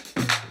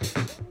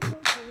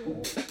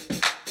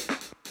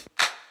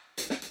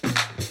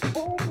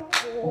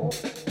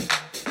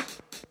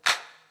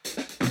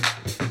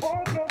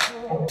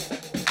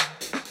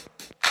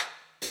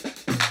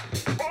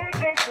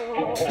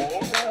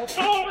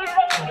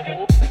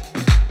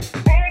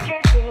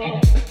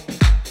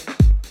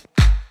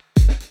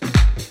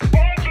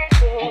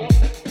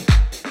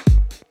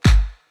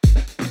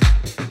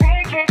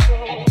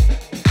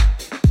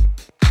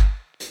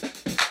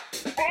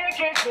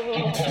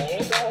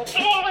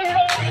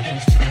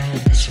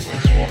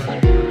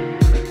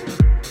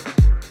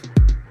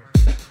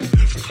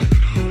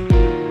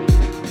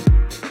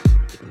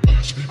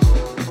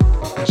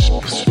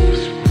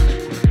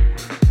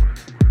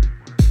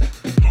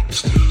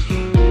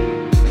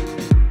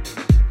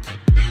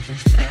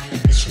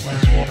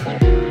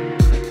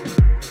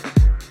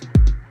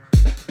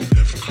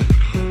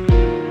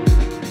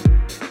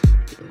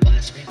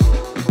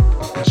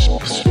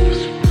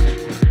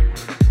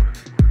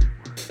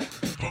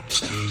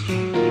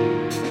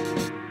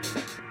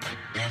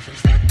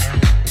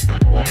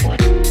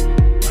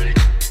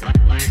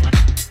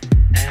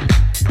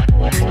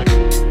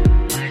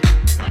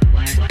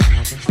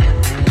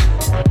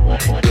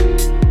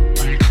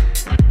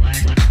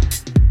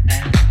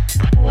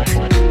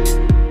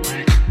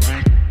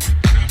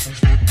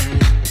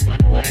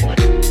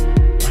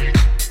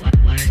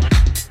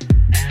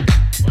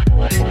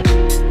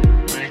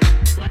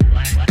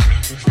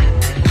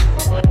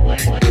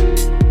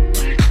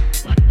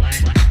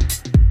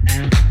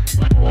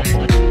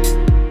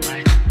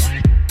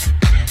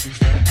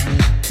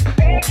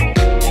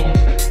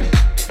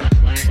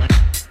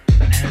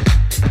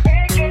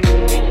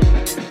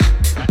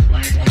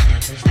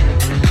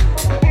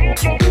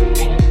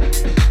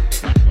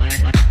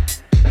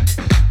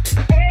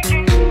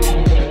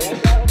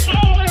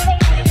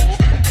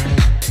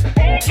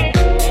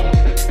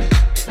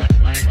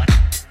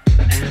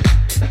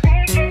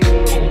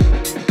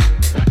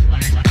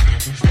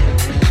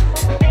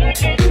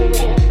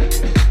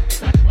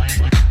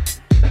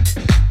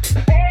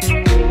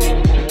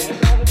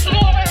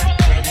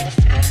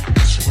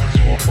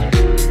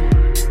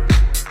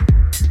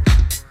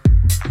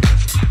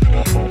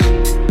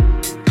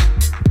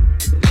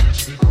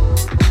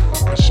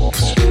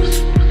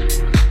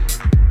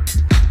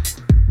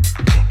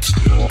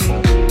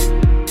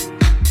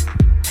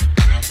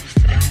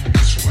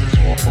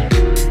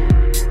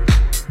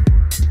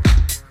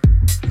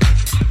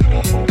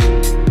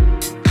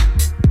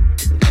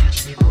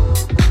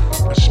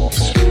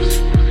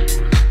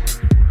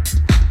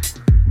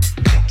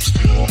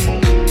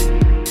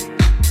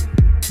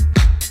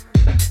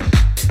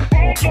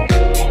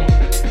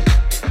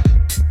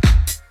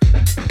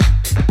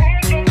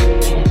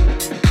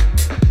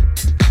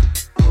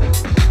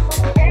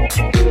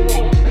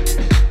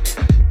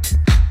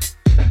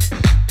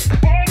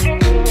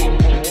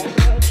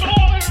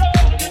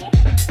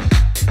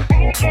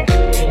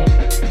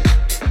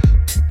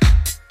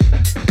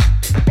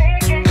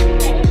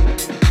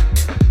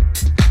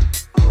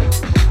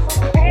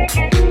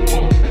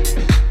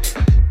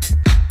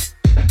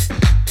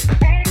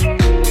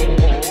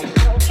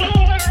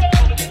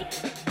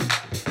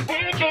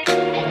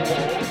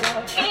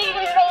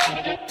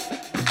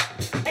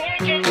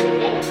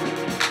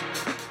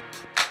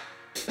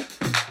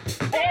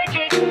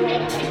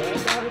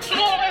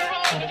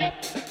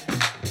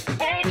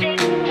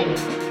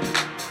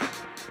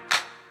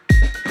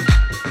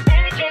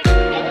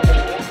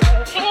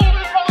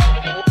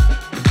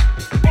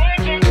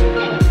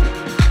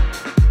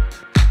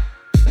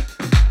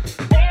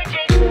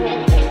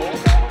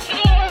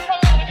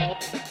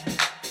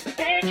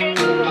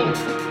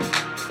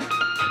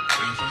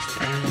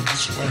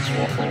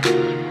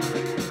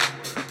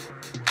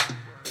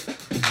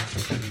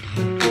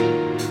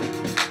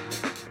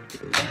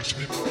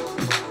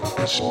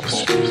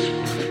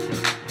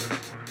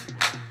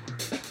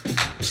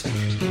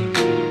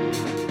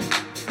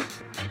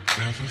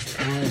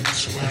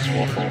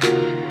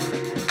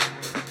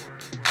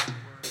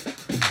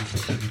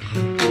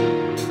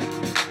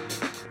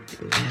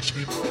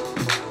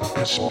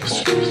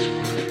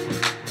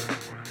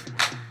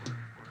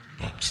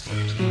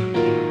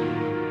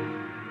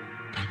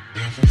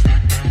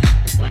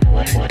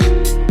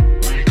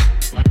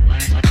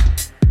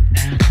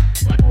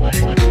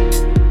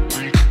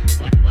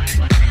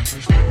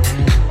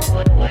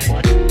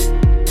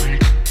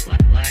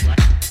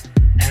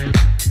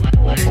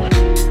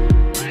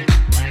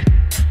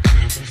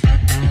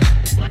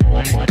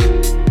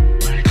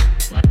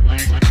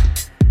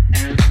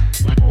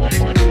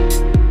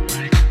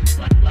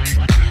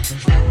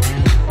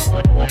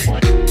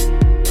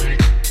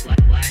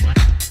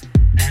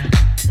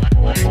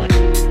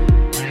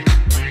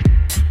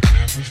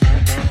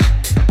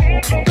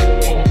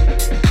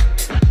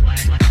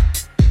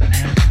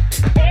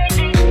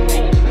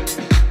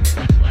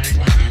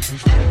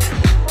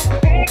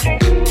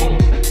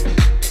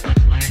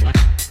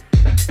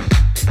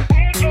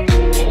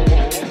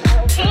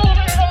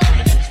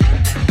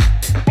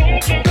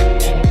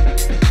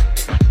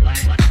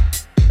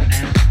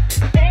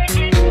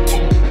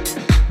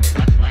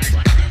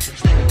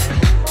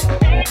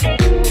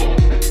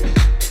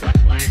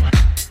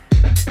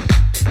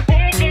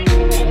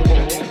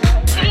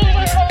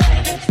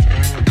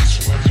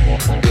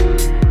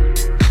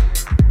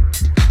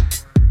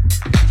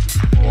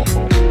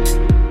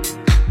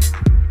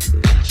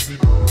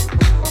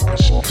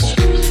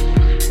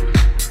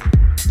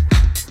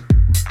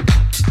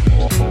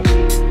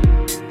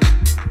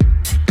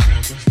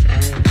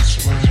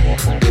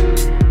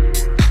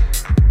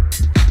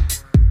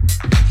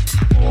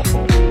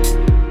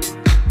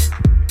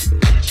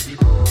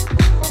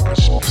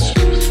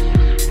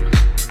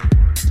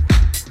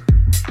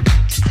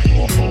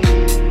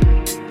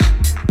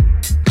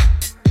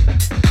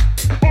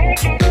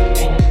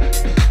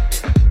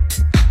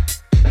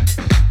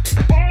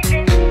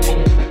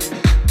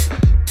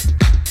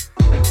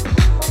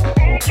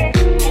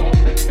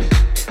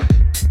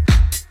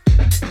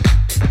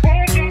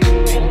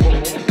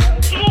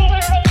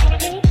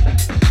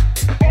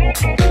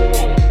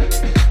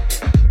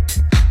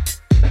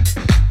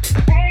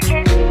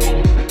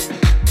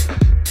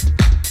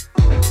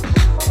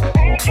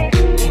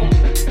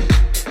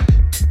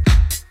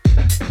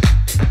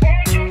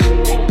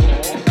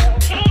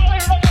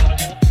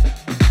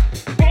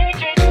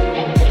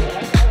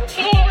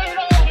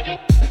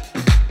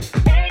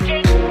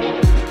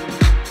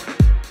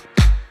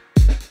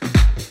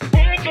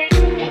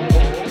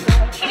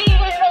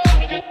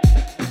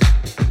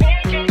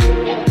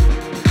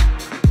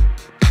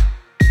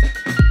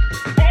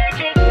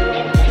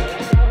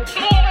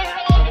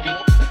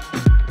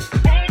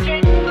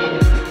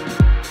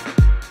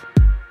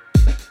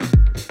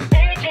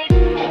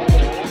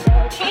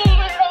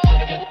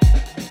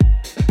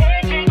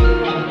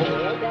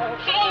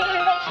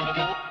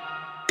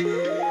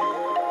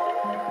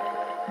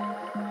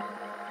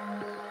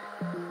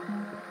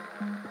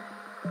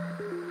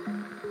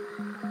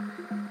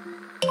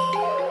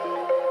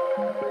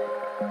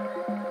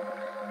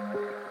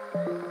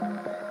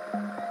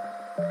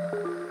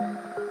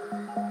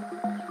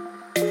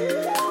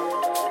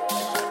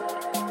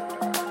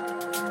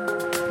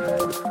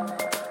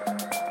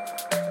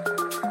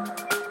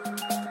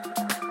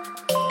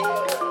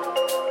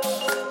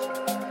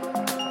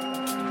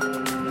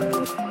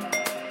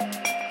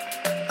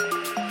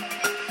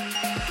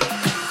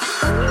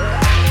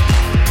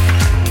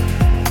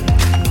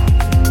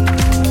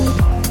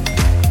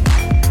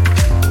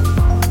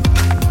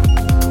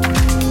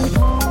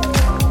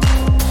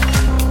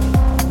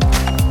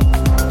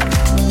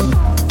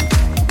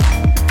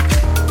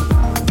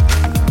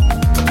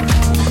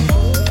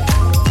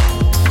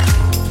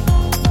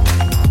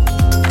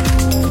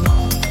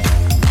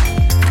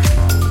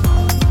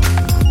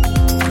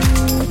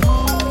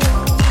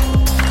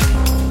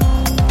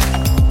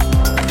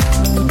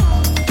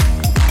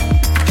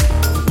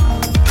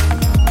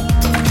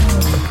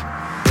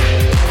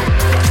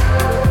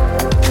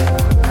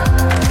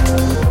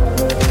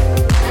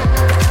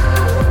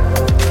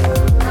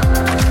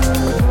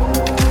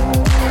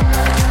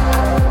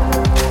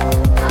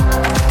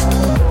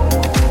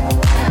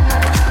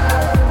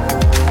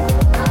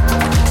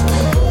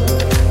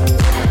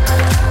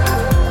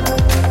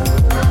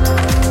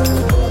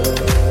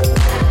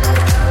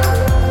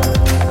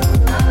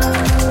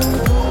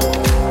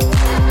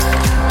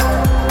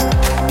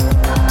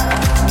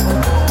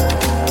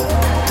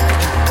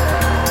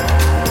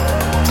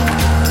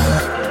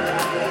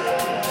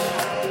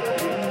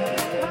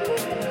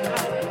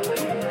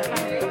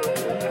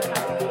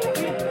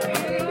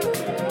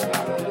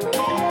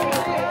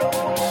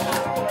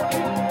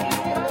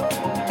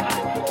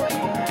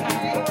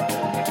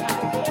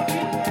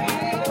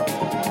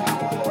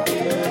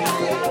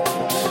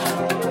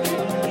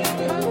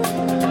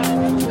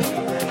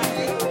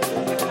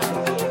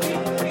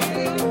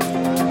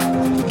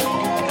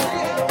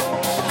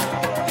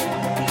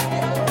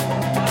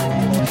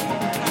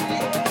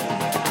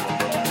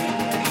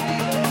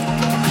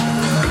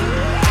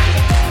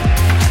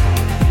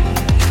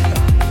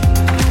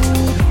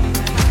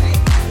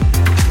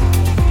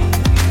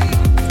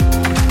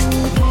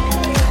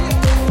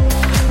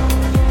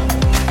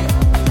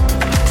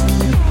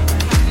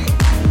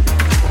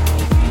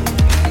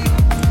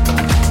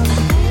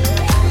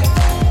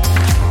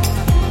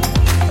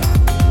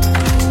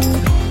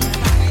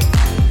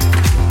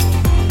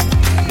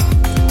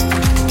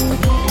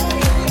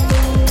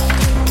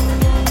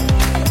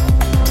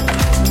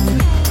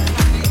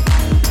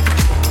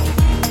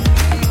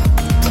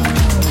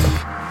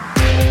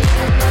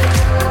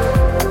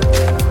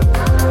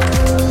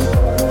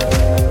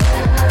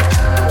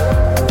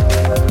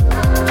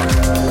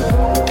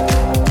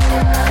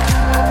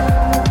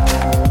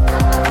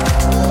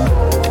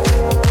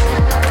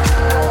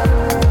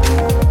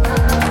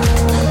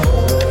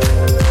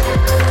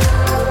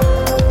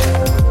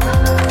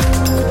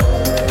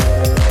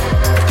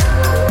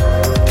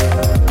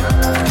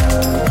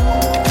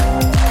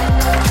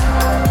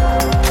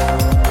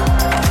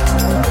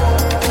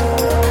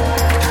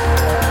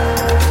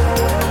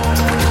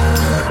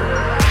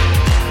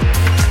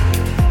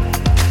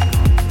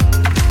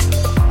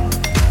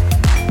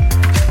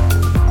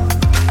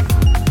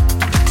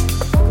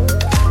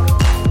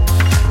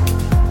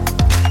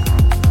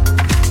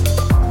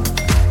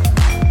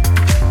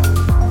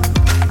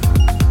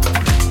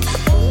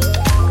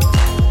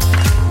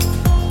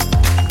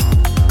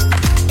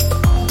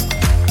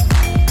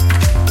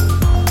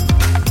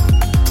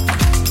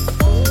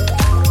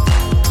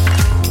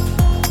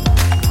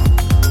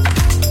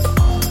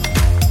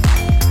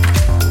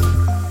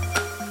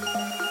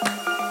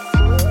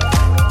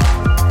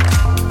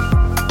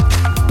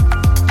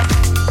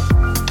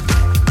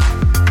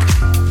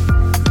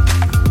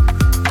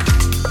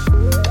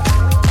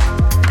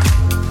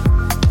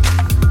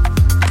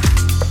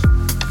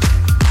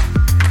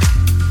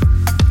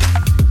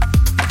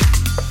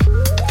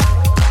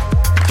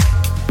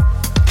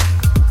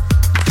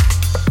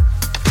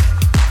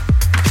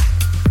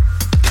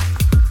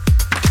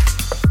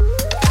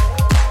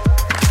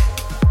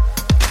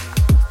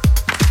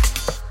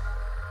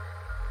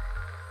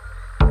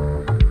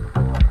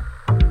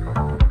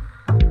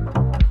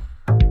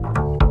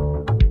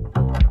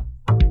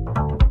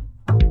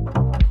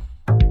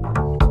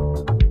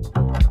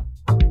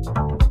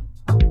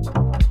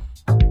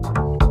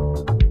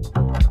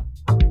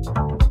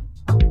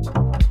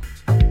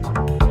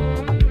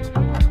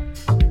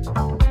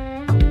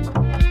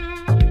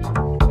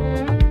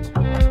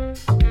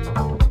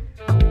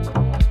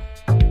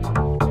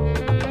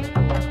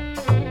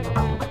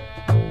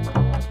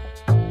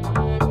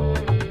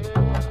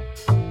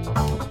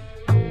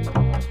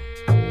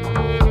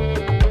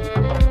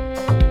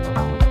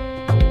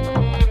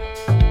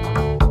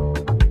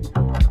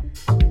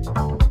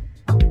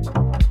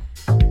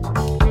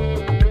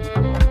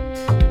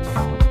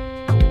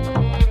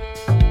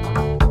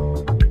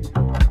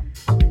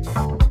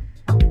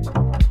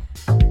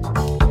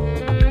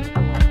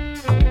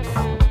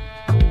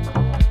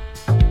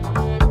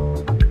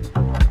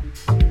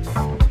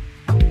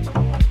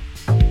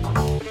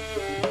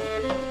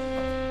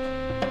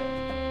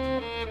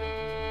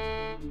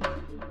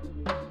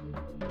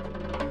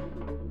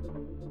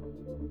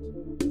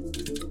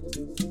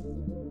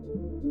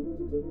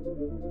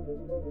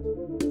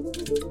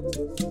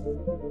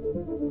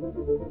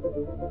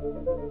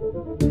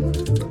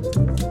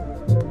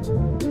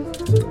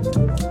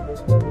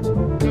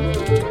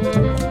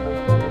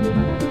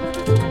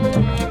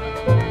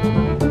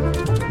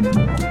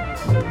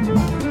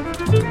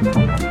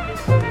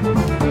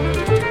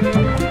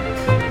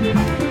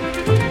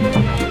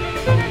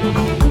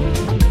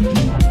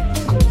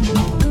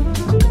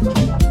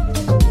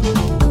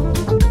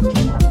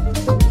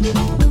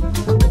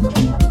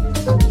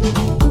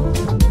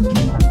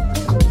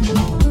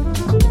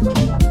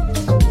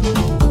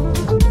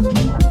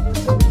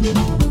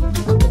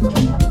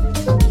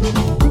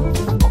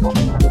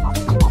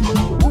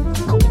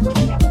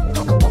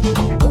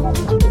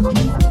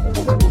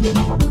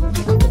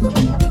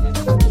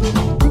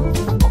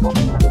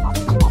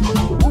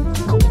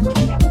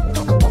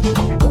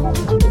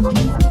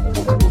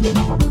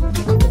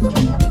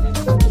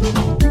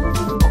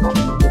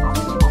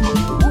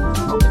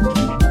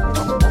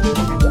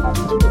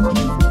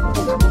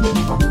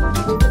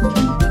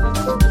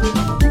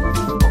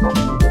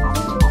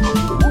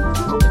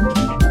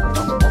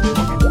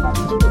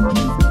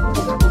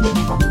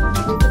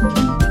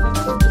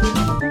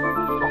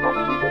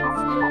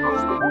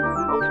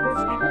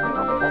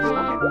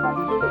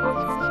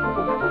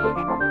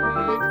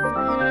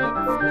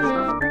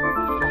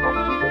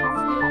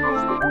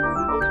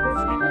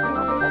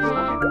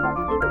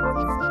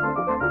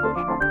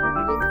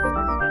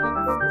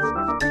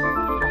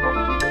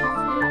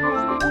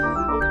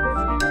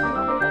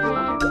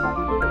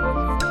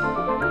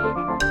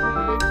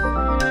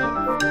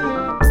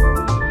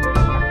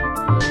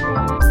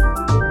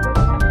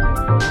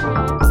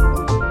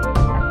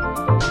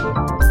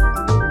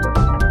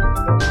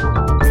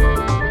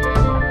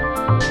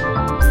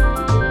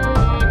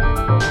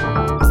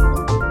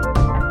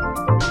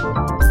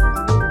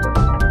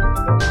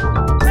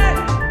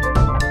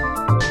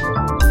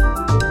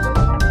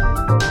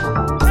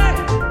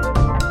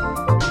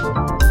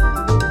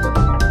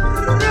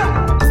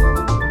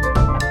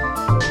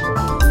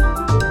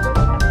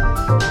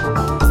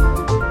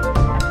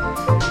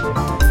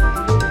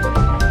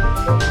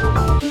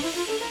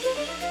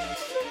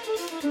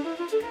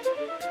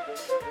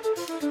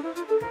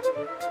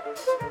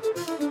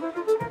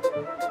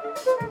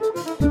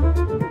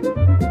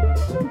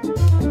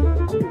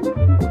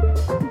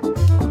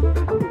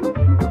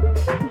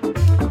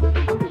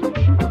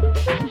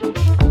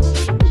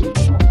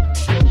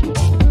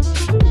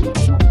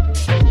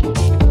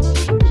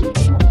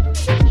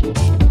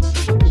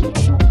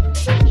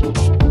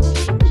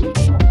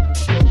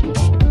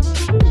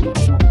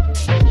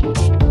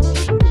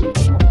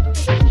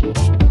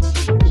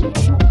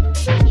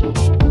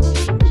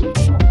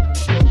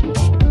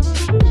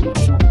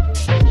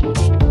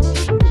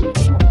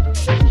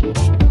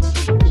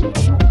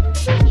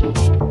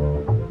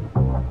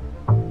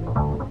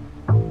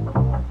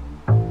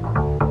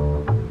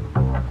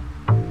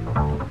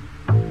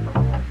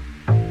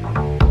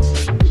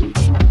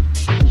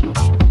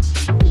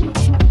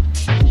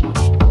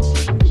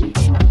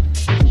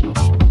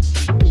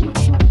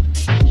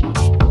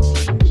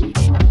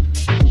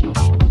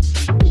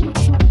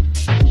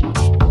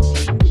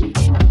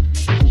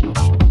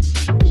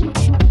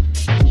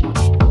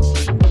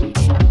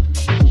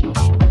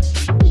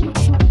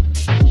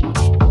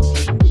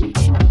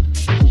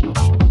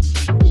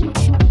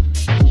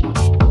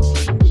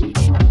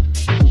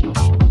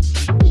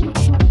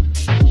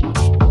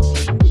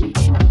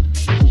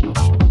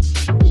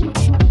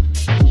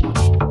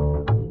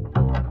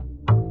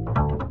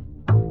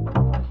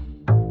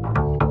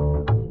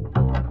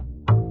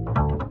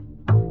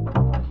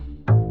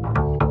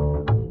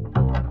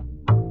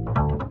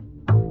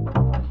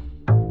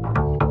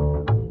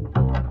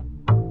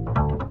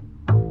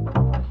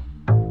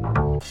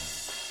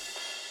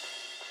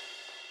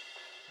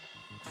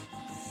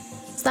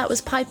 So that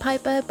was Pied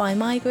Piper by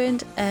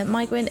Migrant.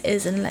 Migrant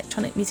is an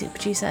electronic music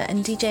producer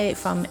and DJ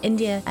from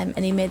India, and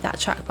he made that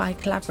track by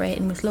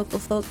collaborating with local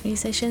folk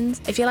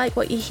musicians. If you like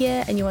what you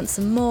hear and you want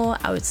some more,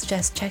 I would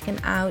suggest checking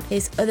out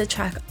his other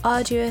track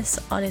Arduous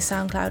on his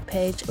SoundCloud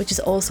page, which is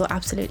also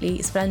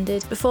absolutely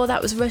splendid. Before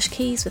that was Rush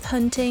Keys with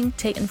Hunting,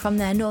 taken from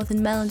their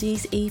Northern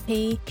Melodies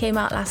EP, came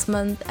out last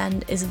month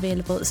and is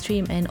available to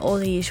stream in all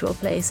the usual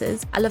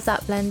places. I love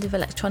that blend of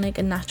electronic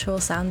and natural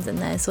sounds in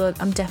there, so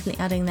I'm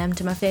definitely adding them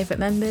to my favourite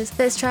members.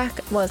 This track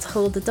was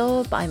Hold the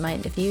Door by my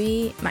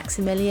interviewee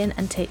Maxi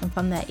and taken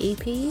from their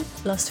EP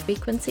Lost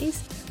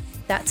Frequencies.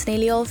 That's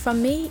nearly all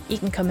from me. You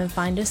can come and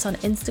find us on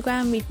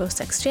Instagram,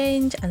 Repost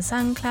Exchange and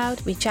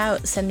SoundCloud. Reach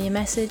out, send me a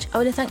message. I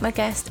want to thank my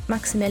guest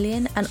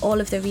Maxi and all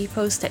of the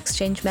Repost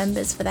Exchange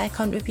members for their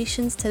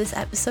contributions to this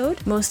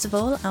episode. Most of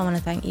all, I want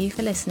to thank you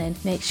for listening.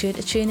 Make sure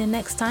to tune in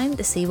next time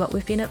to see what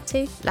we've been up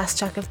to. Last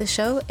track of the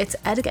show, it's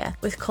Edgar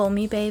with Call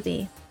Me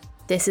Baby.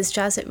 This is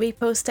Jazz at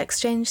Repost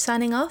Exchange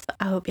signing off.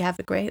 I hope you have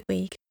a great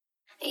week.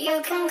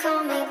 You can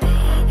call me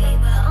baby,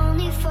 but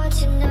only for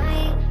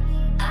tonight.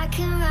 I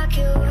can rock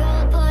your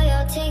world, boy,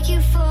 I'll take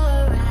you for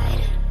a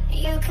ride.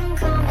 You can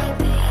call me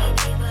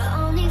baby, but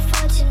only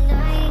for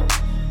tonight.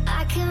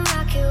 I can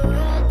rock your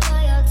world,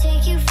 boy, I'll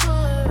take you for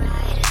a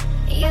ride.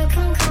 You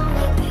can call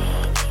me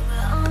baby,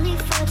 but only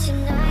for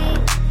tonight.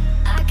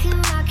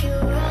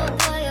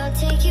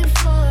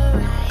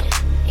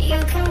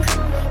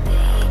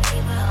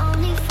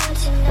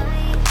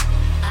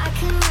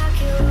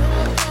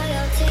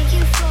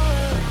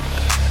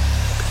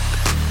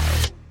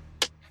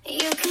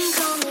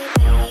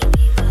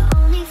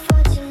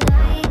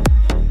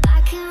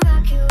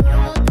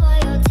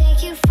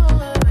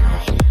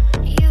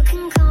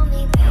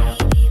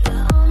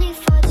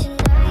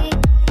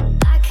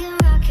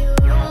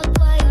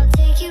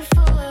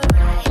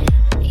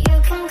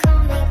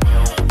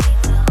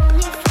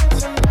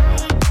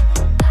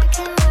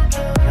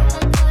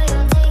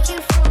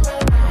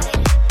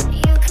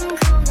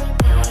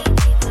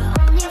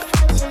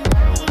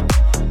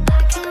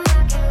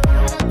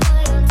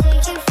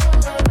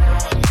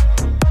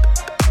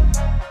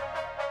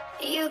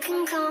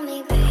 can call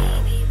me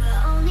baby,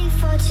 but only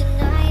for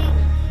tonight.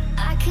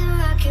 I can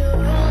rock your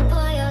world,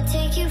 boy, I'll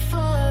take you for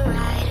a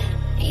ride.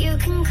 You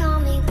can call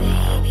me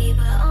baby,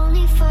 but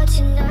only for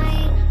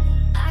tonight.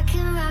 I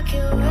can rock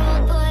your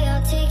world, boy,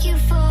 I'll take you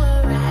for